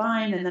it'll be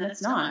fine, and then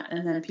it's not.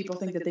 And then people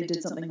think that they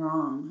did something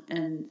wrong,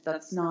 and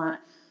that's not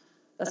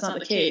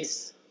the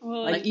case.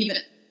 Well,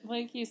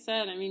 like you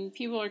said,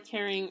 people are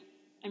carrying,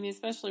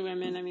 especially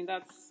women,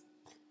 that's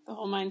the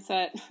whole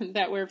mindset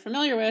that we're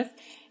familiar with,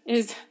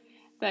 is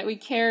that we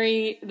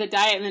carry the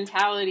diet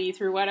mentality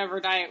through whatever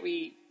diet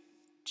we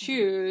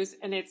choose,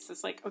 and it's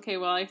just like, okay,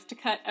 well, I have to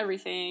cut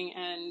everything,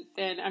 and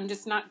then I'm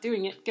just not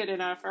doing it good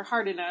enough or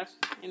hard enough,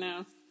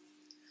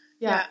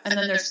 Yeah, and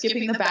then they're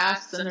skipping the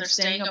baths, and they're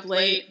staying up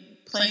late,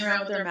 playing around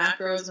with their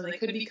macros, and they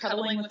could be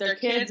cuddling with their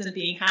kids and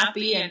being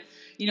happy. And,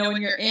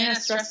 when you're in a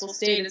stressful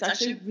state, it's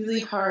actually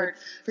really hard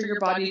for your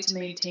body to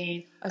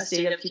maintain a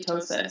state of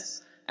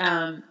ketosis.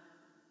 And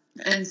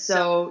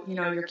so,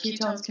 your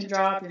ketones can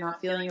drop, you're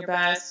not feeling your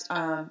best,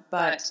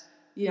 but,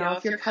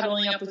 if you're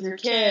cuddling up with your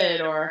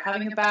kid or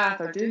having a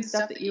bath or doing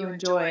stuff that you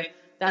enjoy,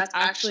 that's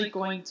actually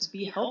going to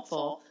be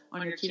helpful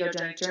on your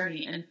ketogenic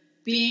journey. And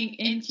being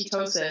in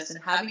ketosis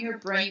and having your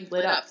brain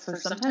lit up for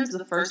sometimes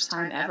the first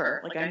time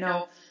ever. Like, I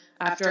know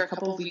after a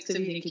couple of weeks of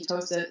eating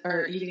ketosis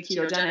or eating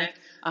ketogenic,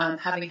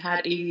 having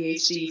had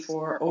ADHD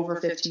for over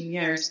 15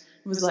 years,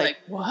 it was like,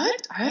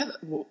 what?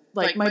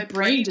 My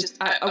brain just,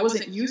 I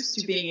wasn't used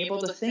to being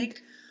able to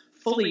think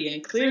fully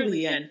and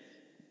clearly, and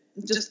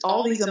just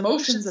all these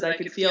emotions that I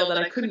could feel that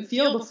I couldn't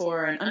feel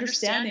before, and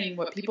understanding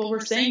what people were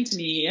saying to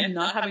me and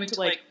not having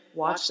to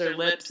watch their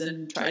lips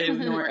and try to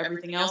ignore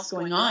everything else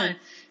going on.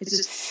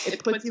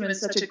 It puts you in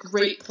such a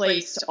great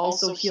place to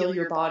also heal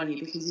your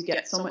body, because you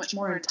get so much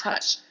more in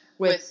touch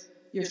with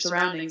your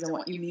surroundings and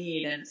what you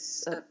need. And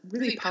it's a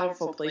really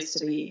powerful place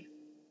to be.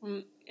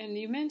 And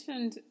you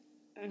mentioned,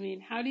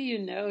 how do you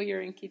know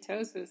you're in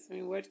ketosis?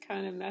 What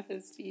kind of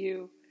methods do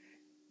you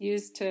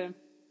use to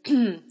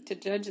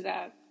judge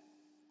that?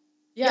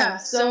 Yeah,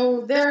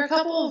 so there are a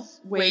couple of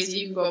ways that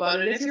you can go about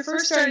it. If you're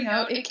first starting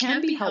out, it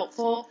can be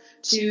helpful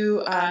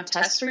to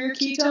test for your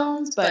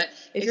ketones, but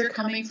if you're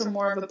coming from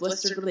more of a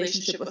blistered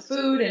relationship with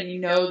food, and you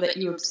know that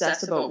you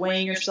obsess about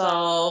weighing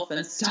yourself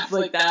and stuff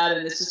like that,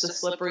 and it's just a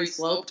slippery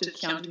slope to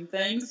counting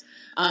things,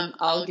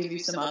 I'll give you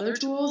some other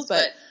tools.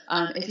 But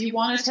if you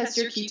want to test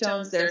your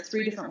ketones, there are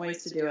 3 different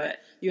ways to do it.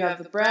 You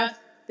have the breath,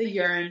 the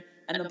urine,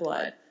 and the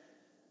blood.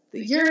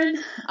 The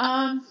urine,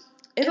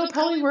 it'll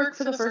probably work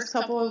for the first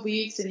couple of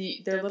weeks,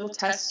 and they're little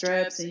test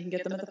strips, and you can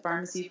get them at the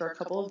pharmacy for a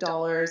couple of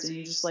dollars, and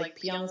you just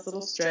pee on this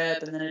little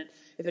strip, and then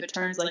if it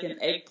turns like an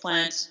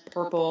eggplant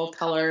purple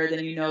color,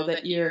 then you know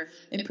that you're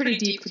in pretty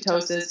deep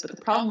ketosis. But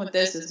the problem with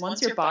this is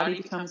once your body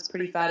becomes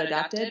pretty fat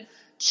adapted,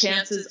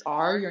 chances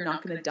are you're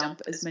not going to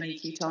dump as many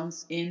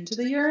ketones into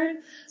the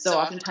urine. So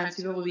oftentimes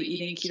people will be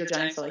eating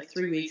ketogenic for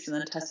 3 weeks and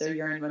then test their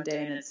urine one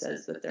day and it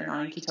says that they're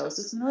not in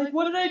ketosis, and they're like,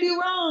 what did I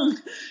do wrong?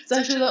 It's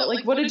actually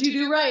like, what did you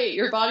do right?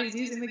 Your body's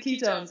using the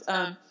ketones.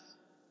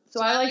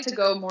 So I like to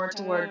go more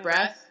toward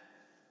breath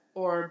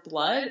or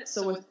blood.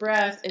 So with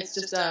breath, it's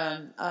just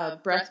a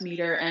breath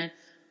meter, and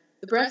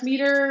the breath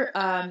meter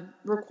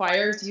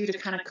requires you to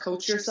kind of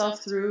coach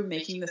yourself through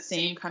making the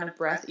same kind of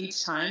breath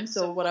each time.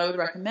 So what I would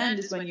recommend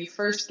is when you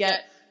first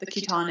get the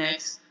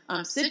ketonics,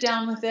 sit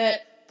down with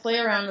it, play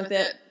around with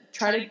it,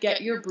 try to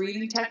get your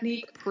breathing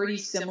technique pretty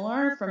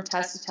similar from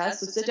test to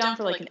test. So sit down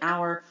for like an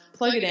hour,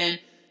 plug it in,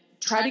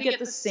 try to get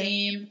the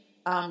same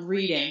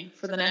reading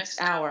for the next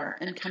hour,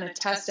 and kind of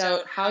test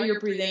out how you're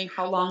breathing,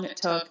 how long it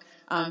took,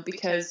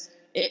 because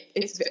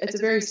it's a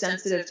very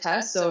sensitive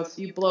test. So if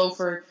you blow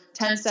for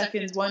 10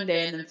 seconds one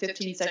day and then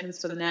 15 seconds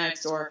for the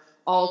next, or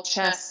all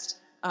chest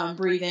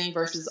breathing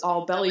versus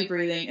all belly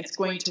breathing, it's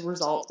going to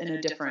result in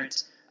a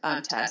different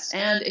test.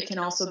 And it can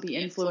also be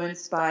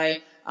influenced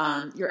by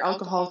your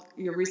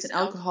recent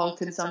alcohol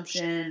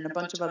consumption, and a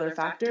bunch of other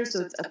factors.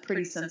 So it's a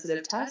pretty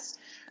sensitive test.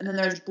 And then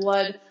there's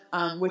blood,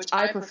 which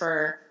I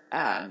prefer.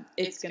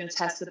 It's going to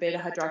test the beta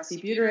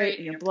hydroxybutyrate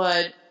in your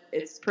blood.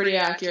 It's pretty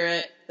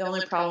accurate. The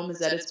only problem is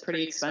that it's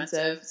pretty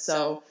expensive.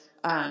 So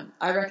I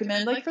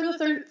recommend, like, for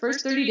the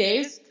first 30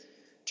 days,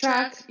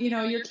 track,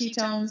 your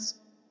ketones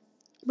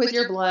with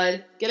your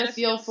blood. Get a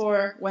feel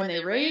for when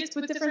they raise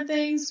with different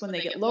things, when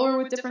they get lower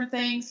with different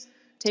things.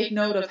 Take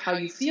note of how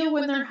you feel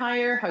when they're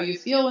higher, how you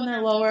feel when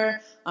they're lower.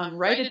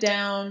 Write it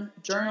down,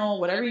 journal,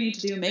 whatever you need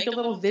to do. Make a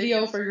little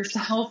video for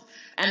yourself,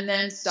 and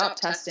then stop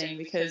testing,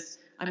 because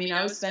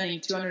I was spending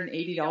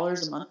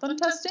 $280 a month on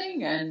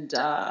testing, and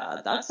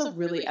that's a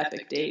really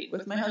epic date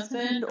with my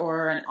husband,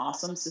 or an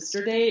awesome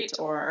sister date,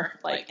 or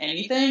like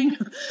anything,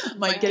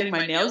 like getting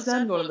my nails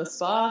done, going to the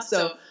spa.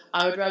 So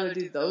I would rather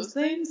do those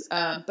things.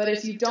 But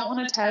if you don't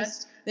want to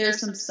test, there are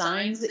some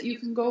signs that you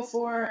can go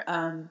for.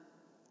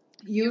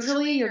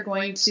 Usually you're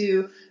going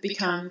to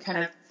become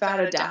kind of fat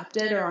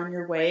adapted or on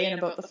your way in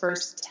about the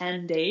first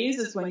 10 days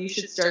is when you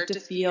should start to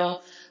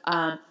feel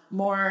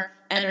more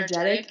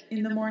energetic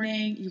in the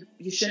morning.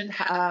 You shouldn't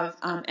have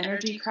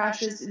energy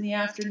crashes in the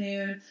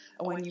afternoon.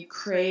 When you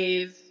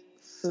crave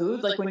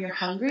food, like when you're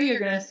hungry, you're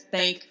going to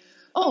think,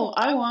 oh,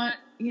 I want,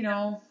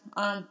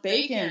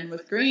 bacon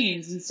with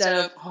greens, instead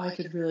of, oh, I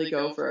could really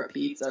go for a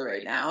pizza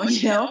right now,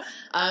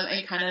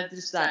 and kind of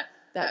just that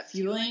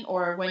fueling.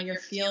 Or when you're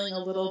feeling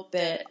a little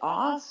bit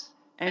off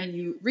and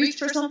you reach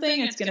for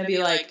something, it's going to be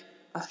like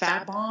a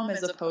fat bomb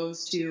as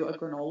opposed to a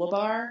granola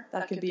bar.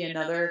 That could be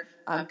another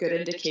good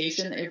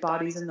indication that your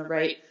body's in the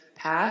right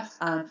path.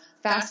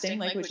 Fasting,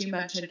 like what you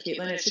mentioned,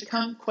 Caitlin, it should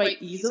come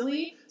quite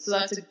easily. So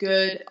that's a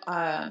good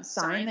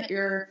sign that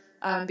you're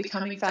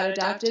becoming fat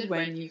adapted.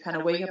 When you kind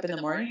of wake up in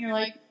the morning, you're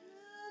like,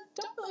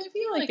 don't really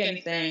feel like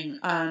anything.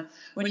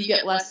 When you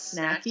get less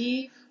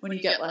snacky, when you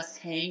get less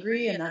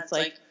hangry, and that's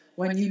like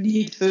when you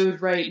need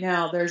food right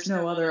now, there's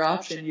no other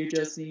option, you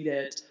just need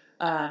it.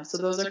 So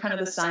those are kind of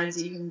the signs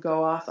that you can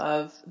go off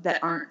of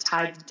that aren't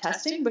tied to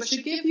testing, but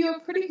should give you a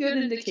pretty good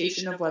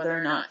indication of whether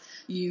or not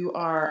you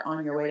are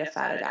on your way to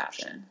fat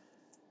adaptation.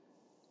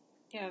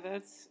 Yeah,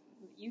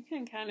 you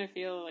can kind of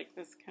feel like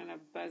this kind of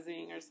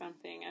buzzing or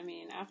something.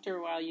 After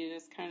a while, you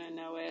just kind of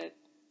know it,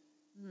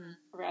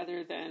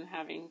 rather than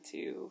having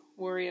to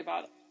worry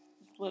about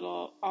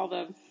all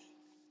the,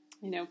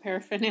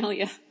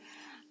 paraphernalia.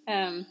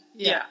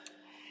 Yeah.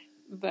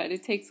 But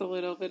it takes a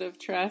little bit of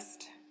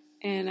trust.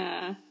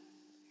 And,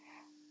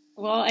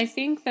 well, I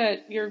think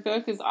that your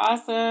book is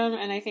awesome,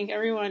 and I think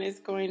everyone is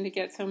going to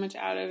get so much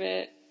out of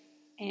it.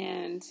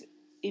 And,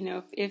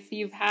 if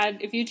you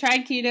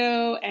tried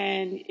keto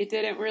and it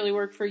didn't really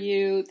work for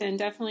you, then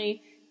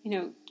definitely,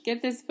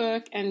 get this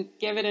book and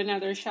give it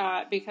another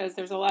shot, because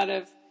there's a lot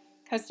of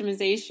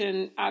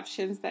customization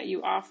options that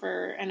you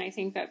offer. And I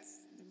think that's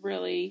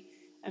really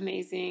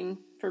amazing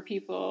for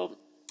people,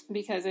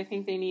 because I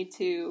think they need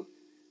to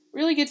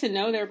really get to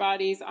know their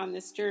bodies on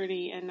this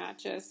journey, and not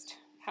just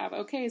have,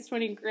 okay, it's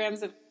 20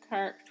 grams of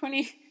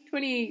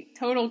 20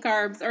 total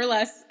carbs or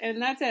less,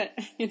 and that's it.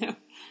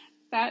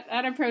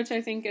 That approach,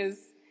 I think, is,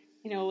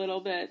 a little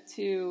bit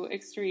too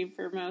extreme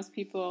for most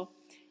people.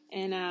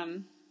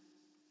 And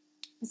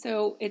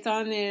so it's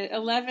on the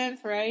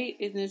 11th, right?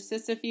 And there's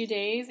just a few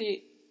days.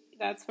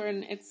 That's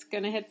when it's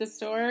going to hit the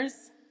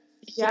stores.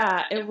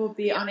 Yeah, it will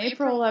be on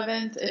April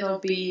 11th. It'll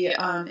be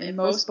in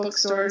most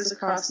bookstores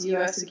across the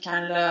U.S. and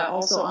Canada,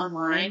 also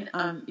online.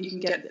 You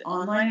can get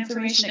online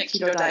information at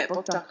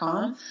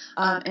ketodietbook.com.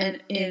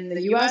 And in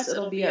the U.S.,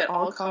 it'll be at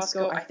all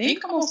Costco, I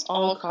think almost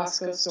all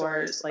Costco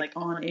stores, like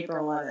on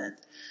April 11th.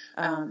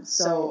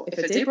 So if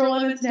it's April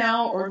 11th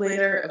now or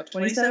later of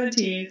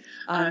 2017,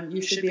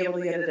 you should be able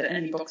to get it at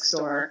any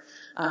bookstore.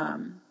 So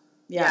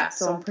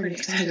I'm pretty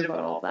excited about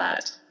all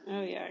that.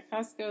 Oh, yeah.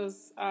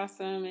 Costco's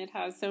awesome. It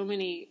has so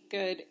many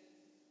good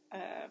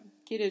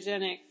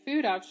ketogenic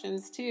food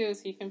options, too,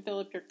 so you can fill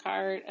up your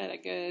cart at a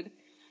good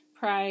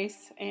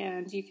price,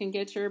 and you can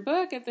get your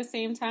book at the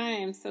same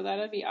time, so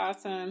that'll be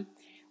awesome.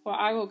 Well,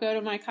 I will go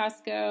to my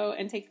Costco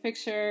and take a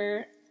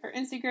picture for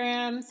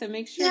Instagram, so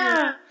make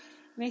sure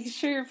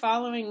you're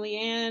following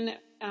Leanne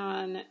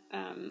on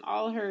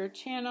all her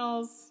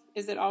channels,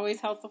 Is it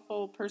always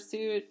Healthful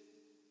Pursuit?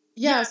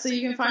 Yeah, so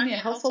you can find me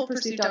at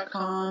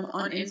healthfulpursuit.com,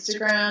 on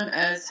Instagram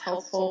as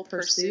Healthful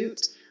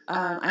Pursuit.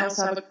 I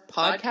also have a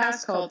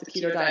podcast called the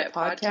Keto Diet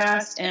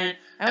Podcast, and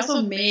I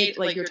also made,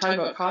 like you're talking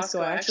about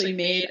Costco, I actually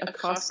made a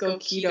Costco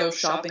keto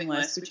shopping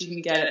list, which you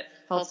can get at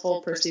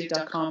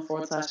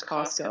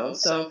healthfulpursuit.com/Costco.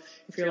 So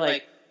if you're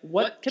like,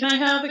 what can I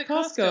have at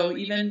Costco?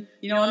 Even,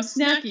 I'm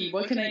snacky.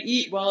 What can I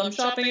eat while I'm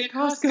shopping at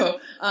Costco?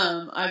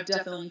 I've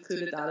definitely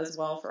included that as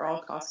well for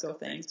all Costco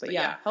things. But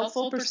yeah,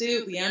 Healthful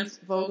Pursuit, Leanne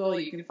Vogel,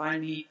 you can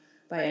find me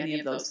by any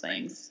of those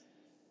things.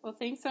 Well,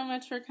 thanks so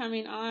much for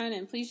coming on,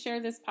 and please share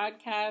this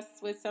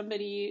podcast with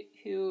somebody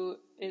who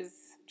is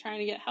trying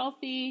to get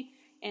healthy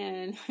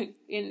and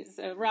is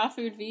a raw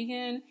food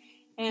vegan,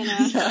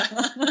 and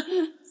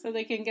so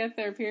they can get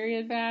their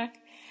period back.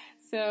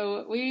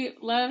 So we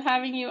love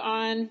having you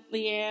on,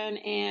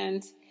 Leanne,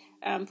 and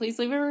please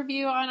leave a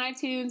review on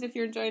iTunes if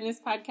you're enjoying this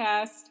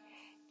podcast.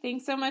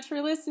 Thanks so much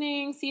for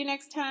listening. See you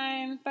next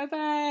time.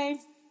 Bye-bye.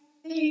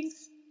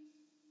 Thanks.